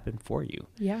will happen for you.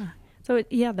 Yeah. So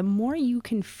the more you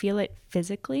can feel it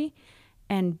physically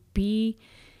and be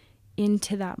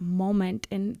into that moment,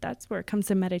 and that's where it comes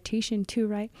to meditation too,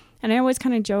 right? And I always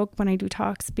kind of joke when I do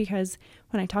talks, because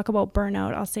when I talk about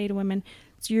burnout, I'll say to women,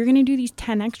 so you're going to do these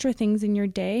 10 extra things in your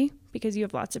day, because you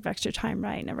have lots of extra time,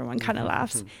 right? And everyone kind of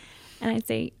laughs. And I'd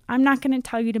say, I'm not going to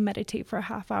tell you to meditate for a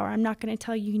half hour. I'm not going to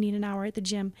tell you need an hour at the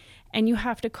gym and you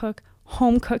have to cook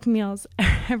home cooked meals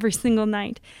every single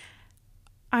night.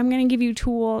 I'm going to give you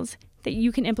tools that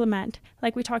you can implement.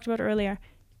 Like we talked about earlier,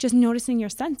 just noticing your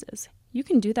senses. You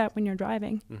can do that when you're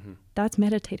driving. That's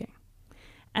meditating.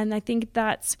 And I think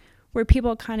that's where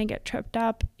people kind of get tripped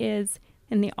up, is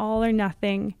in the all or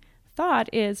nothing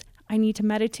thought is, I need to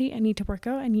meditate, I need to work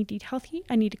out, I need to eat healthy,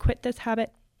 I need to quit this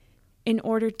habit in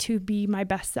order to be my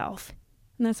best self.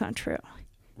 And that's not true.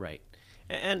 Right.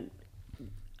 And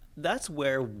that's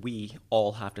where we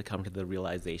all have to come to the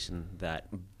realization that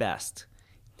best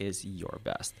is your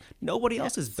best. Nobody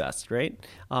else is best, right?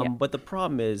 But the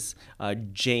problem is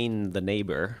Jane, the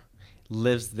neighbor,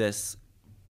 lives this,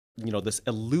 this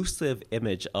elusive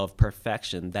image of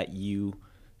perfection that you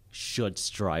should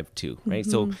strive to, right?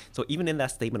 So even in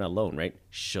that statement alone, right?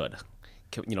 Should,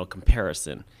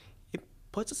 comparison, it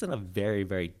puts us in a very,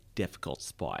 very difficult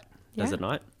spot, does it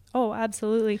not? Oh,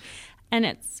 absolutely. And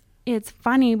it's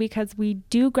funny because we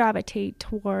do gravitate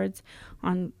towards,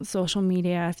 on social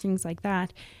media, things like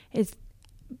that, is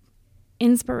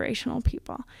inspirational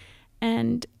people.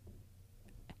 And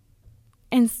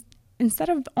instead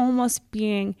of almost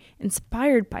being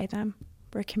inspired by them,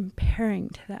 we're comparing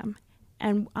to them.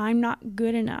 And I'm not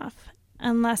good enough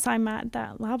unless I'm at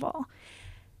that level.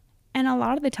 And a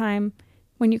lot of the time,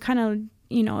 when you kind of,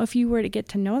 if you were to get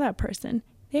to know that person,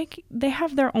 they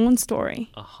have their own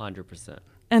story. 100%.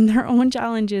 And their own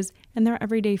challenges and their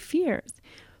everyday fears.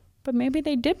 But maybe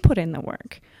they did put in the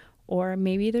work, or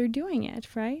maybe they're doing it,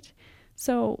 right?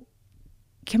 So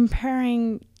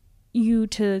comparing you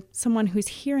to someone who's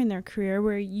here in their career,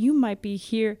 where you might be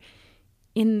here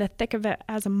in the thick of it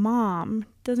as a mom,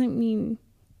 doesn't mean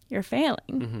you're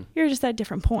failing. You're just at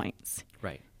different points.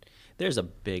 Right. There's a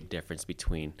big difference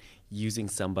between using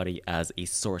somebody as a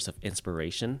source of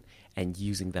inspiration and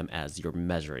using them as your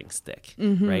measuring stick,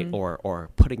 right? Or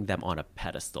putting them on a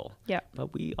pedestal. Yeah.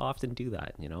 But we often do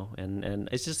that, and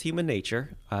it's just human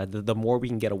nature. The more we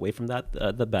can get away from that,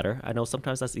 the better. I know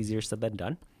sometimes that's easier said than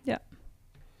done. Yeah.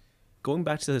 Going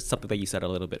back to something that you said a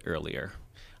little bit earlier,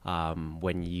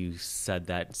 when you said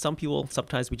that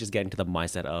sometimes we just get into the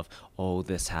mindset of, oh,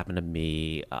 this happened to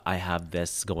me, I have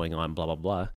this going on, blah, blah,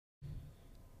 blah.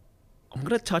 I'm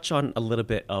going to touch on a little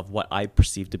bit of what I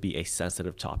perceive to be a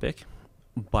sensitive topic,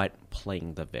 but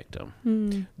playing the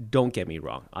victim. Don't get me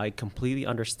wrong. I completely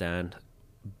understand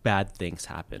bad things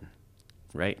happen,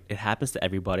 right? It happens to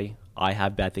everybody. I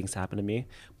have bad things happen to me,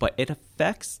 but it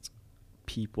affects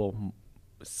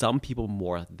some people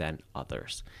more than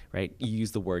others, right? You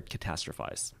use the word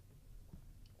catastrophize.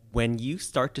 When you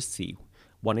start to see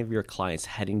one of your clients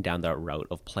heading down that route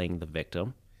of playing the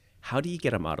victim, how do you get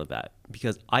them out of that?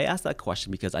 Because I ask that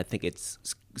question because I think it's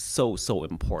so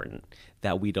important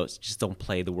that we don't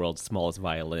play the world's smallest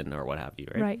violin or what have you,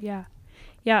 right? Right, yeah.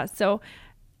 Yeah, so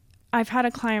I've had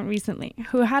a client recently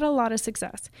who had a lot of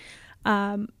success,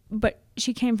 but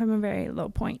she came from a very low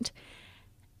point.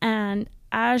 And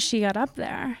as she got up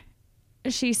there,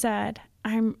 she said,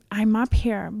 I'm up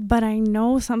here, but I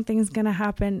know something's going to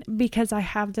happen because I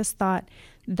have this thought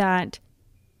that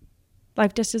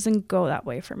life just doesn't go that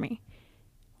way for me.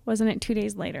 Wasn't it 2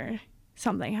 days later,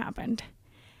 something happened.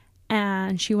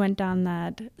 And she went down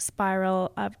that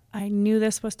spiral of, I knew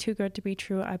this was too good to be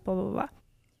true, I blah, blah, blah.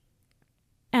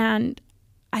 And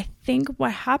I think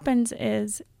what happens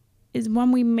is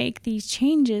when we make these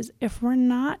changes, if we're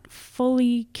not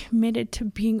fully committed to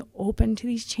being open to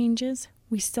these changes,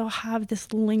 we still have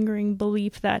this lingering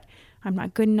belief that I'm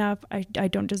not good enough, I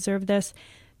don't deserve this.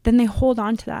 Then they hold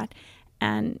on to that.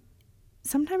 And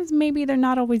sometimes maybe they're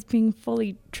not always being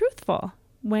fully truthful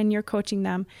when you're coaching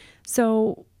them.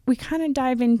 So we kind of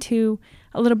dive into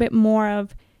a little bit more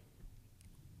of,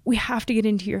 we have to get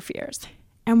into your fears,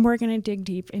 and we're going to dig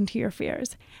deep into your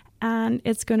fears, and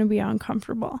it's going to be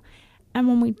uncomfortable. And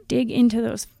when we dig into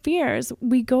those fears,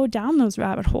 we go down those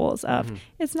rabbit holes of,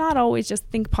 it's not always just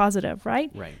think positive, right?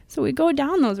 Right. So we go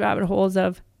down those rabbit holes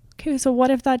of, okay, so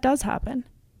what if that does happen?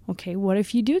 Okay, what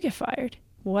if you do get fired?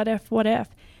 What if?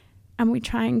 And we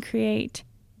try and create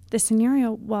the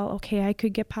scenario, well, okay, I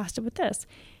could get past it with this.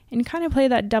 And kind of play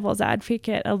that devil's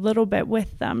advocate a little bit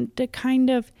with them to kind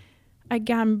of,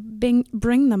 again,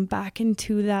 bring them back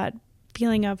into that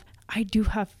feeling of, I do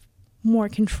have more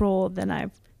control than I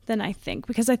think.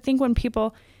 Because I think when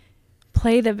people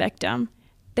play the victim,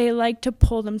 they like to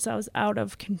pull themselves out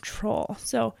of control.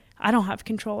 So I don't have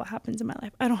control what happens in my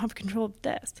life. I don't have control of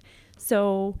this.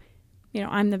 So,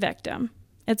 I'm the victim.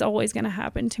 It's always going to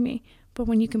happen to me. But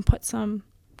when you can put some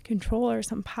control or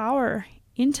some power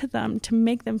into them to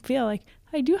make them feel like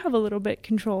I do have a little bit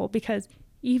control, because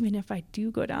even if I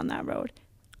do go down that road,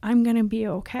 I'm going to be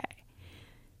okay.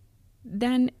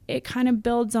 Then it kind of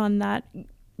builds on that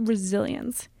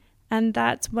resilience. And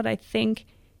that's what I think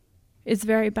is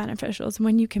very beneficial, is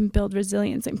when you can build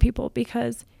resilience in people,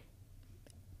 because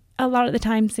a lot of the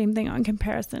time, same thing on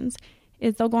comparisons,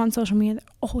 is they'll go on social media,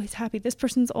 they're always happy. This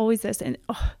person's always this. And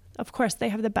of course, they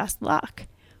have the best luck.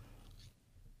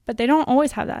 But they don't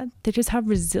always have that. They just have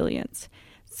resilience.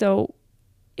 So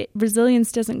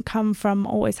resilience doesn't come from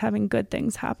always having good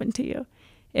things happen to you.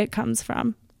 It comes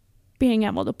from being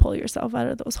able to pull yourself out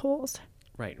of those holes.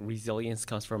 Right. Resilience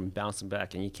comes from bouncing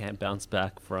back, and you can't bounce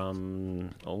back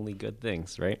from only good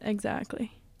things, right?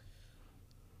 Exactly.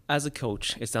 As a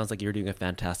coach, it sounds like you're doing a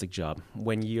fantastic job.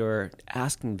 When you're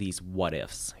asking these what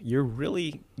ifs, you're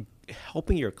really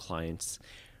helping your clients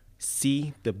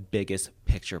see the biggest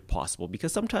picture possible,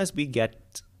 because sometimes we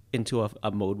get into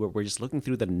a mode where we're just looking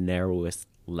through the narrowest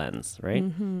lens, right?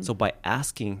 Mm-hmm. So by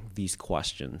asking these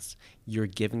questions, you're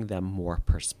giving them more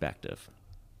perspective.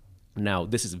 Now,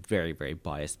 this is very, very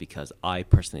biased, because I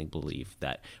personally believe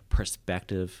that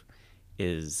perspective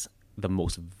is the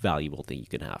most valuable thing you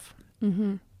can have.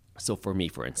 Mm-hmm. So for me,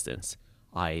 for instance,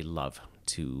 I love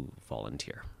to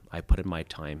volunteer. I put in my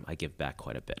time. I give back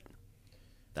quite a bit.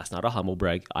 That's not a humble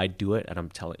brag. I do it, and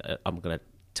I'm going to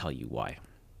tell you why.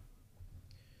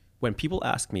 When people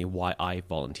ask me why I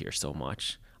volunteer so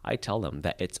much, I tell them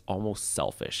that it's almost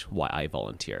selfish why I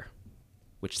volunteer,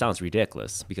 which sounds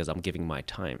ridiculous because I'm giving my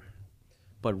time.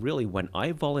 But really, when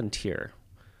I volunteer,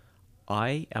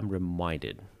 I am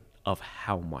reminded of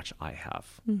how much I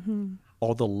have. Mm-hmm.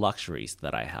 All the luxuries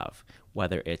that I have,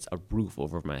 whether it's a roof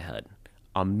over my head,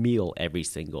 a meal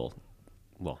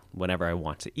whenever I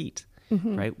want to eat,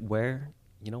 mm-hmm. right? Where,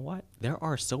 you know what? There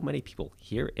are so many people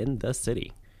here in the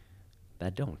city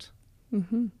that don't.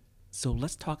 Mm-hmm. So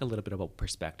let's talk a little bit about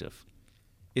perspective.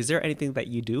 Is there anything that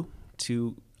you do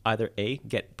to either A,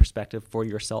 get perspective for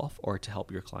yourself, or to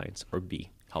help your clients, or B,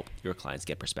 help your clients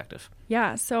get perspective?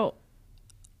 Yeah. So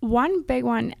one big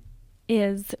one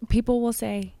is people will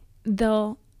say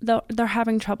they're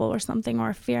having trouble or something,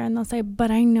 or fear, and they'll say, but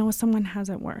I know someone has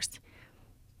it worse.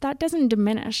 That doesn't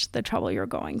diminish the trouble you're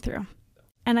going through.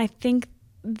 And I think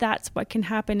that's what can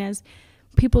happen, is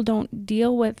people don't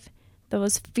deal with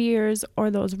those fears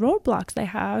or those roadblocks they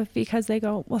have, because they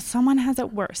go, well, someone has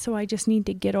it worse, so I just need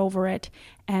to get over it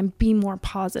and be more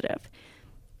positive.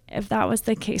 If that was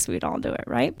the case, we'd all do it,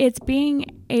 right? It's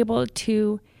being able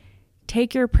to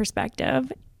take your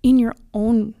perspective in your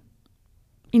own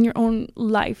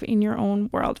life, in your own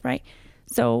world, right?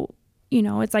 So,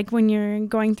 it's like when you're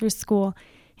going through school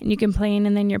and you complain,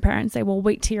 and then your parents say, well,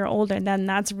 wait till you're older, then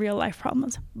that's real life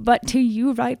problems. But to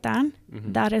you right then,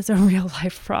 mm-hmm. that is a real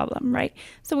life problem, right?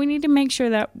 So we need to make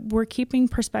sure that we're keeping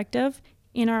perspective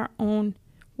in our own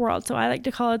world. So I like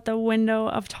to call it the window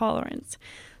of tolerance.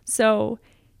 So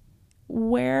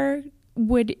where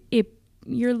would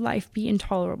your life be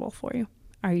intolerable for you?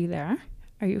 Are you there?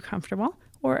 Are you comfortable?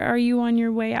 Or are you on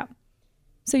your way up?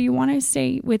 So you want to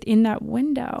stay within that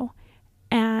window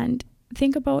and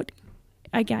think about,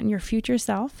 again, your future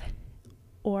self,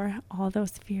 or all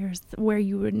those fears where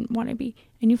you wouldn't want to be.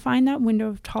 And you find that window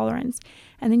of tolerance.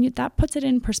 And then that puts it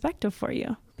in perspective for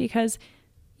you. Because,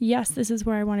 yes, this is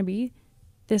where I want to be.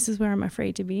 This is where I'm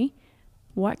afraid to be.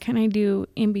 What can I do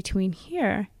in between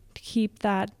here to keep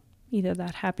that, either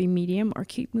that happy medium, or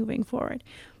keep moving forward?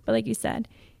 But like you said,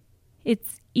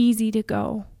 it's easy to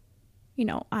go,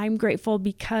 I'm grateful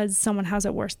because someone has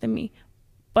it worse than me.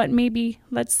 But maybe,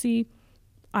 let's see,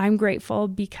 I'm grateful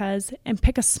because, and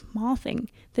pick a small thing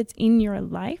that's in your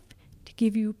life to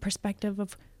give you perspective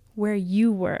of where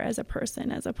you were as a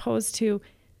person, as opposed to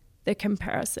the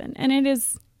comparison. And it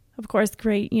is, of course,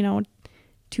 great,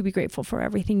 to be grateful for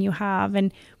everything you have.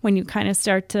 And when you kind of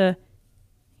start to,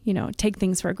 take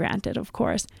things for granted, of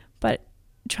course, but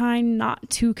try not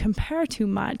to compare too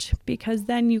much, because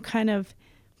then you kind of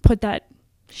put that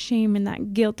shame and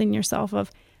that guilt in yourself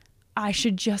of, I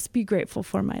should just be grateful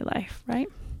for my life, right?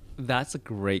 That's a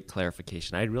great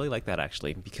clarification. I really like that,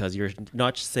 actually, because you're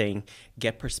not just saying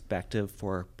get perspective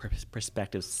for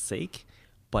perspective's sake,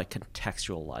 but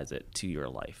contextualize it to your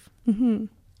life. Mm-hmm.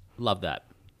 Love that.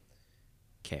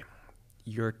 Okay.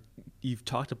 You've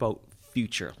talked about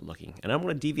future looking, and I'm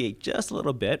going to deviate just a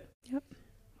little bit. Yep.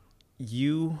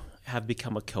 You have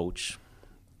become a coach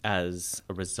as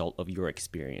a result of your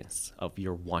experience, of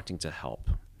your wanting to help.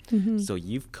 Mm-hmm. So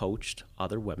you've coached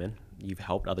other women. You've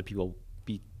helped other people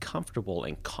be comfortable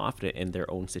and confident in their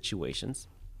own situations.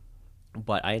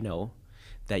 But I know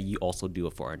that you also do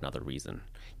it for another reason.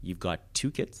 You've got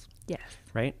 2 kids, Yes.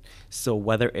 right? So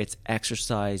whether it's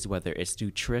exercise, whether it's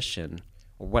nutrition,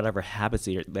 or whatever habits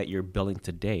that you're building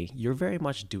today, you're very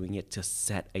much doing it to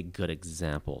set a good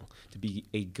example, to be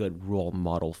a good role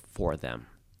model for them.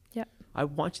 Yep. I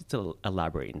want you to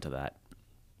elaborate that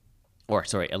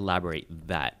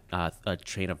a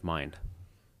train of mind.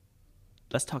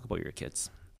 Let's talk about your kids.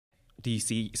 Do you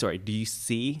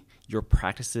see your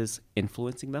practices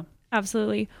influencing them?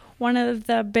 Absolutely. One of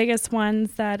the biggest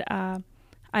ones that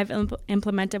I've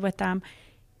implemented with them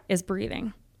is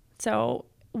breathing. So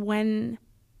when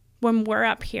we're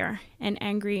up here and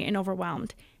angry and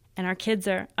overwhelmed, and our kids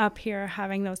are up here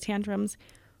having those tantrums,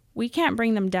 we can't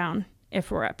bring them down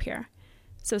if we're up here.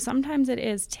 So sometimes it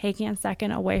is taking a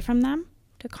second away from them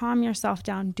to calm yourself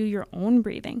down, do your own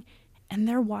breathing, and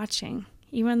they're watching.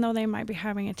 Even though they might be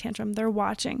having a tantrum, they're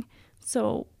watching.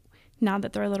 So now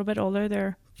that they're a little bit older,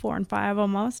 they're 4 and 5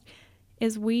 almost,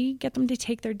 is we get them to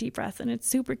take their deep breaths. And it's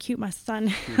super cute. My son,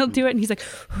 he'll do it and he's like,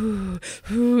 "Ooh,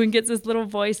 ooh," and gets this little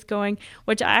voice going,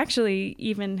 which actually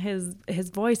even his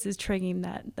voice is triggering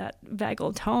that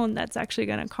vagal tone that's actually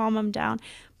going to calm him down.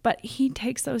 But he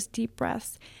takes those deep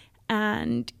breaths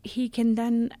and he can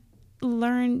then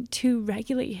learn to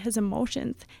regulate his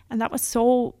emotions. And that was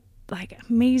so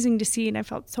amazing to see, and I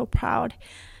felt so proud.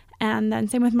 And then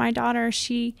same with my daughter.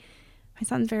 My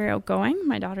son's very outgoing.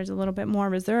 My daughter's a little bit more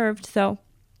reserved. So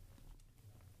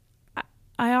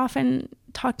I often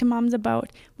talk to moms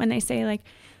about when they say I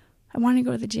want to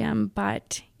go to the gym,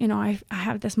 but I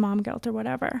have this mom guilt or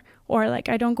whatever, or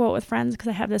I don't go out with friends because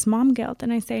I have this mom guilt.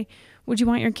 And I say, would you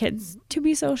want your kids to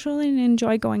be social and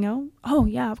enjoy going out? Oh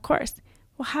yeah, of course.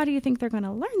 Well, how do you think they're going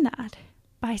to learn that?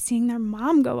 By seeing their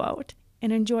mom go out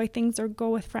and enjoy things or go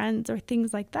with friends or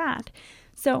things like that.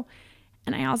 So,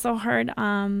 and I also heard,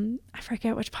 I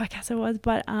forget which podcast it was,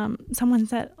 but someone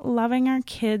said, loving our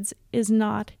kids is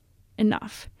not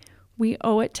enough. We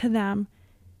owe it to them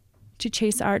to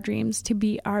chase our dreams, to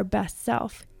be our best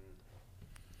self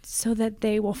so that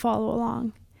they will follow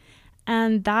along.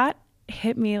 And that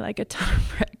hit me like a ton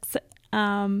of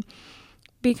bricks.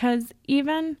 Because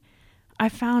even I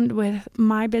found with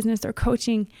my business or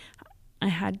coaching, I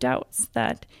had doubts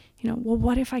that, well,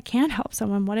 what if I can't help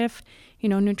someone? What if,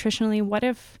 nutritionally, what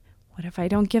if I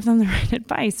don't give them the right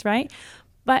advice, right?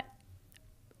 But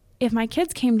if my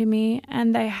kids came to me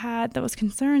and they had those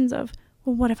concerns of,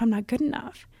 well, what if I'm not good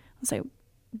enough? I was like,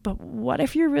 but what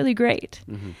if you're really great?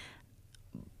 Mm-hmm.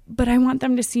 But I want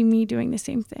them to see me doing the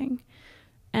same thing.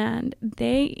 And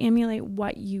they emulate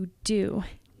what you do,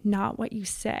 not what you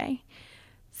say.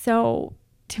 So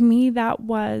to me, that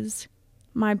was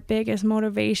my biggest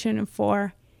motivation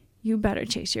for you better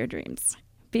chase your dreams,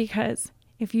 because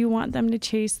if you want them to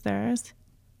chase theirs,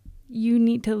 you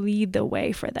need to lead the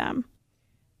way for them.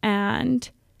 And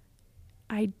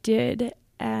I did,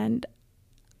 and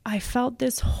I felt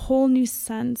this whole new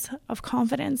sense of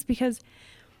confidence because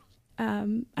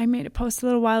I made a post a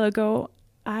little while ago.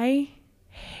 I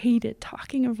hated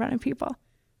talking in front of people.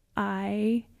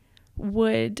 I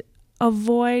would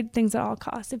avoid things at all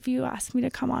costs. If you asked me to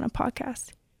come on a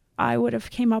podcast, I would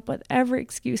have came up with every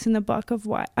excuse in the book of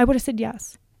what I would have said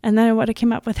yes. And then I would have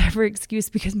come up with every excuse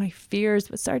because my fears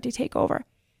would start to take over.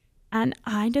 And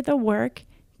I did the work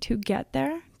to get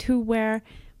there to where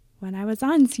when I was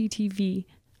on CTV,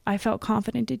 I felt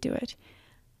confident to do it.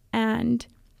 And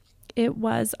it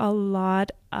was a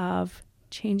lot of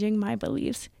changing my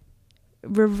beliefs,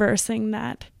 reversing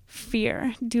that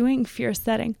fear, doing fear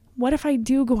setting. What if I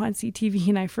do go on CTV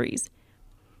and I freeze?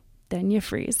 Then you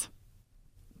freeze,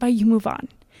 but you move on.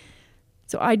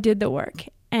 So I did the work,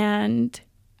 and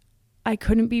I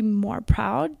couldn't be more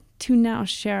proud to now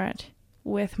share it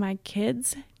with my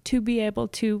kids, to be able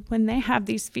to, when they have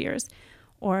these fears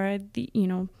or the,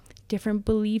 different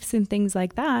beliefs and things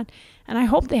like that. And I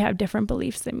hope they have different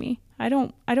beliefs than me. I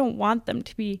don't want them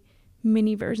to be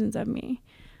mini versions of me.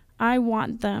 I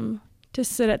want them to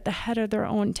sit at the head of their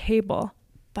own table,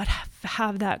 but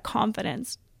have that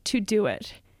confidence to do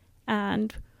it.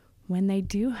 And when they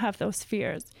do have those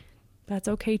fears, that's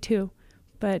okay too.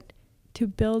 But to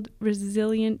build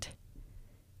resilient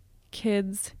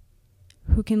kids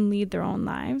who can lead their own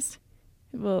lives,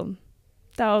 that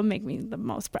will make me the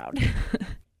most proud.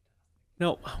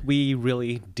 No, we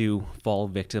really do fall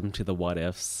victim to the what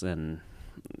ifs, and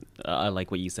I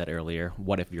like what you said earlier.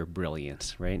 What if you're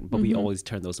brilliant, right? But we always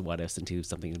turn those what ifs into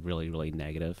something really, really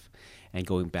negative. And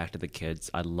going back to the kids,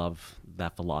 I love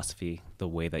that philosophy, the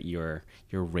way that you're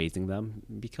raising them,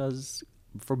 because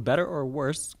for better or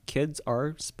worse, kids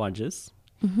are sponges,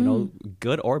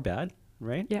 good or bad,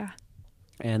 right? Yeah.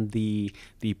 And the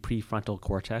prefrontal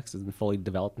cortex isn't fully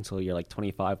developed until you're like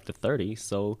 25 to 30.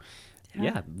 So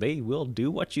yeah, they will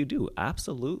do what you do.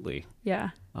 Absolutely. Yeah.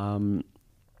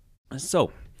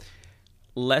 So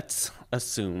let's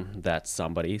assume that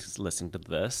somebody's listening to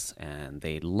this and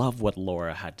they love what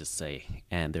Laura had to say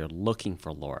and they're looking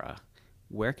for Laura.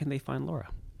 Where can they find Laura?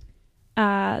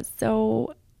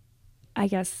 So I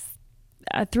guess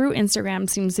through Instagram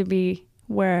seems to be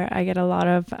where I get a lot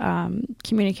of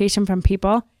communication from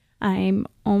people. I'm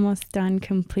almost done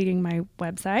completing my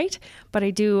website, but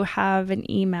I do have an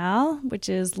email, which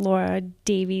is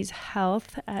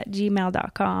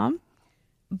lauradavieshealth@gmail.com.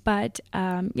 But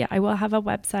I will have a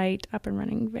website up and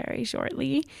running very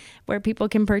shortly where people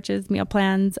can purchase meal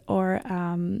plans or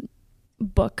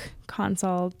book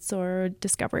consults or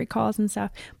discovery calls and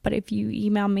stuff. But if you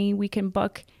email me, we can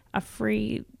book a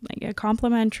free, like a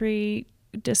complimentary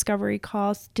discovery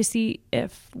calls to see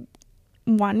if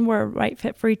one, we're a right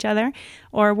fit for each other,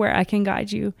 or where I can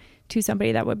guide you to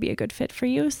somebody that would be a good fit for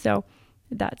you. So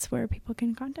that's where people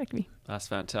can contact me. That's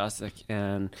fantastic.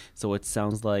 And so it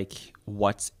sounds like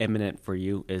what's imminent for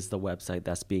you is the website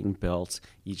that's being built.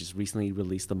 You just recently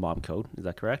released the Mom Code. Is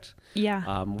that correct?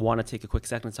 Yeah. Want to take a quick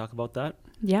second to talk about that?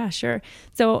 Yeah, sure.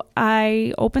 So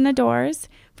I open the doors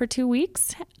for 2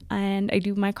 weeks and I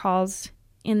do my calls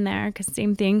in there because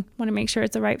same thing, want to make sure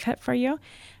it's a right fit for you.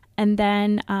 And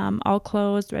then I'll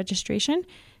close registration.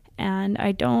 And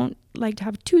I don't like to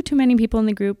have too many people in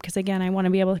the group because, again, I want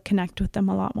to be able to connect with them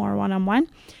a lot more one-on-one.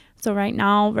 So right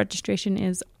now, registration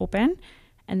is open,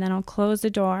 and then I'll close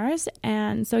the doors.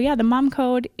 And so, yeah, the Mom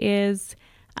Code is,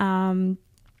 we kind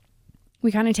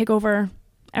of take over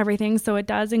everything. So it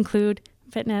does include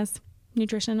fitness,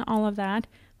 nutrition, all of that.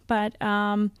 But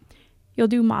you'll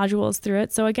do modules through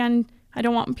it. So again, I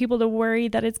don't want people to worry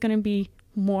that it's going to be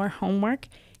more homework.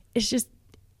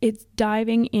 It's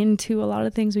diving into a lot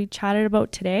of things we chatted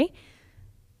about today.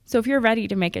 So if you're ready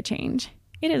to make a change,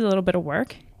 it is a little bit of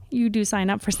work. You do sign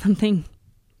up for something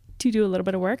to do a little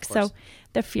bit of work. So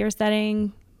the fear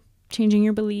setting, changing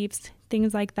your beliefs,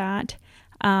 things like that,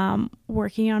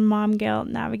 working on mom guilt,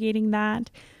 navigating that.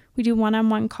 We do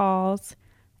one-on-one calls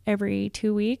every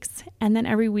 2 weeks. And then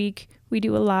every week we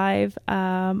do a live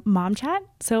mom chat.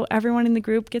 So everyone in the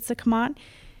group gets to come on.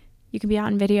 You can be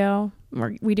on video,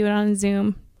 or we do it on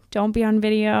Zoom. Don't be on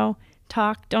video.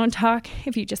 Don't talk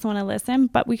if you just want to listen.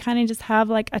 But we kind of just have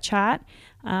like a chat.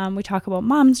 We talk about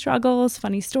mom struggles,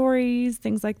 funny stories,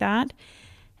 things like that.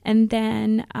 And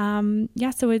then,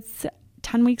 so it's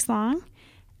 10 weeks long.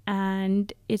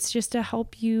 And it's just to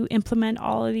help you implement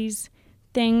all of these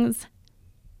things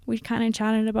we kind of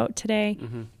chatted about today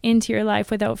into your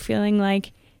life without feeling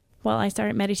like, well, I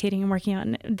started meditating and working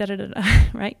on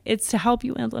right? It's to help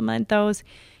you implement those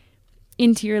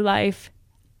into your life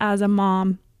as a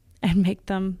mom and make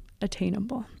them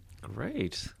attainable.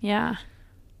 Great. Yeah.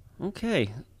 Okay.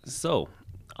 So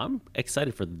I'm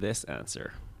excited for this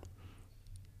answer.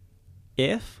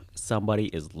 If somebody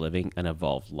is living an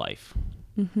evolved life,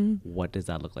 what does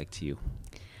that look like to you?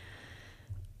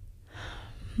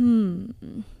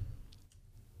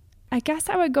 I guess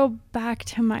I would go back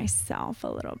to myself a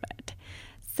little bit.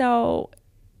 So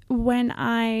when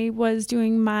I was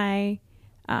doing my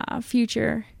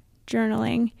future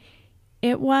journaling,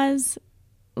 it was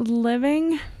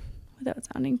living, without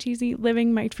sounding cheesy,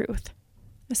 living my truth.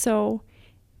 So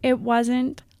it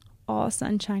wasn't all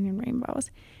sunshine and rainbows.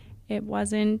 It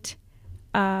wasn't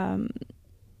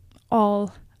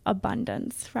all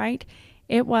abundance, right?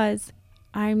 It was,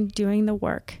 I'm doing the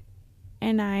work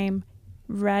and I'm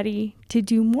ready to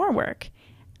do more work.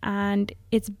 And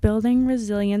it's building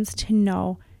resilience to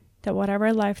know that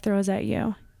whatever life throws at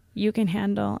you, you can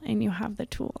handle and you have the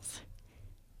tools.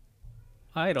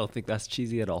 I don't think that's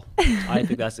cheesy at all. I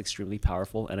think that's extremely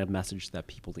powerful and a message that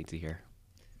people need to hear.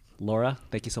 Laura,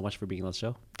 thank you so much for being on the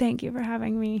show. Thank you for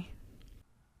having me.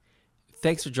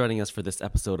 Thanks for joining us for this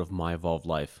episode of My Evolved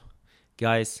Life.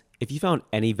 Guys, if you found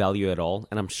any value at all,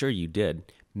 and I'm sure you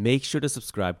did, make sure to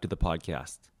subscribe to the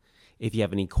podcast. If you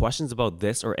have any questions about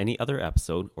this or any other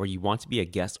episode, or you want to be a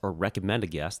guest or recommend a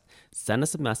guest, send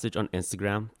us a message on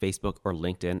Instagram, Facebook, or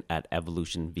LinkedIn at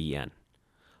EvolutionVN.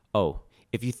 Oh,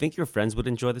 if you think your friends would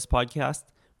enjoy this podcast,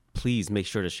 please make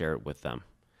sure to share it with them.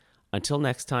 Until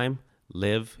next time,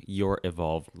 live your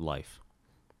evolved life.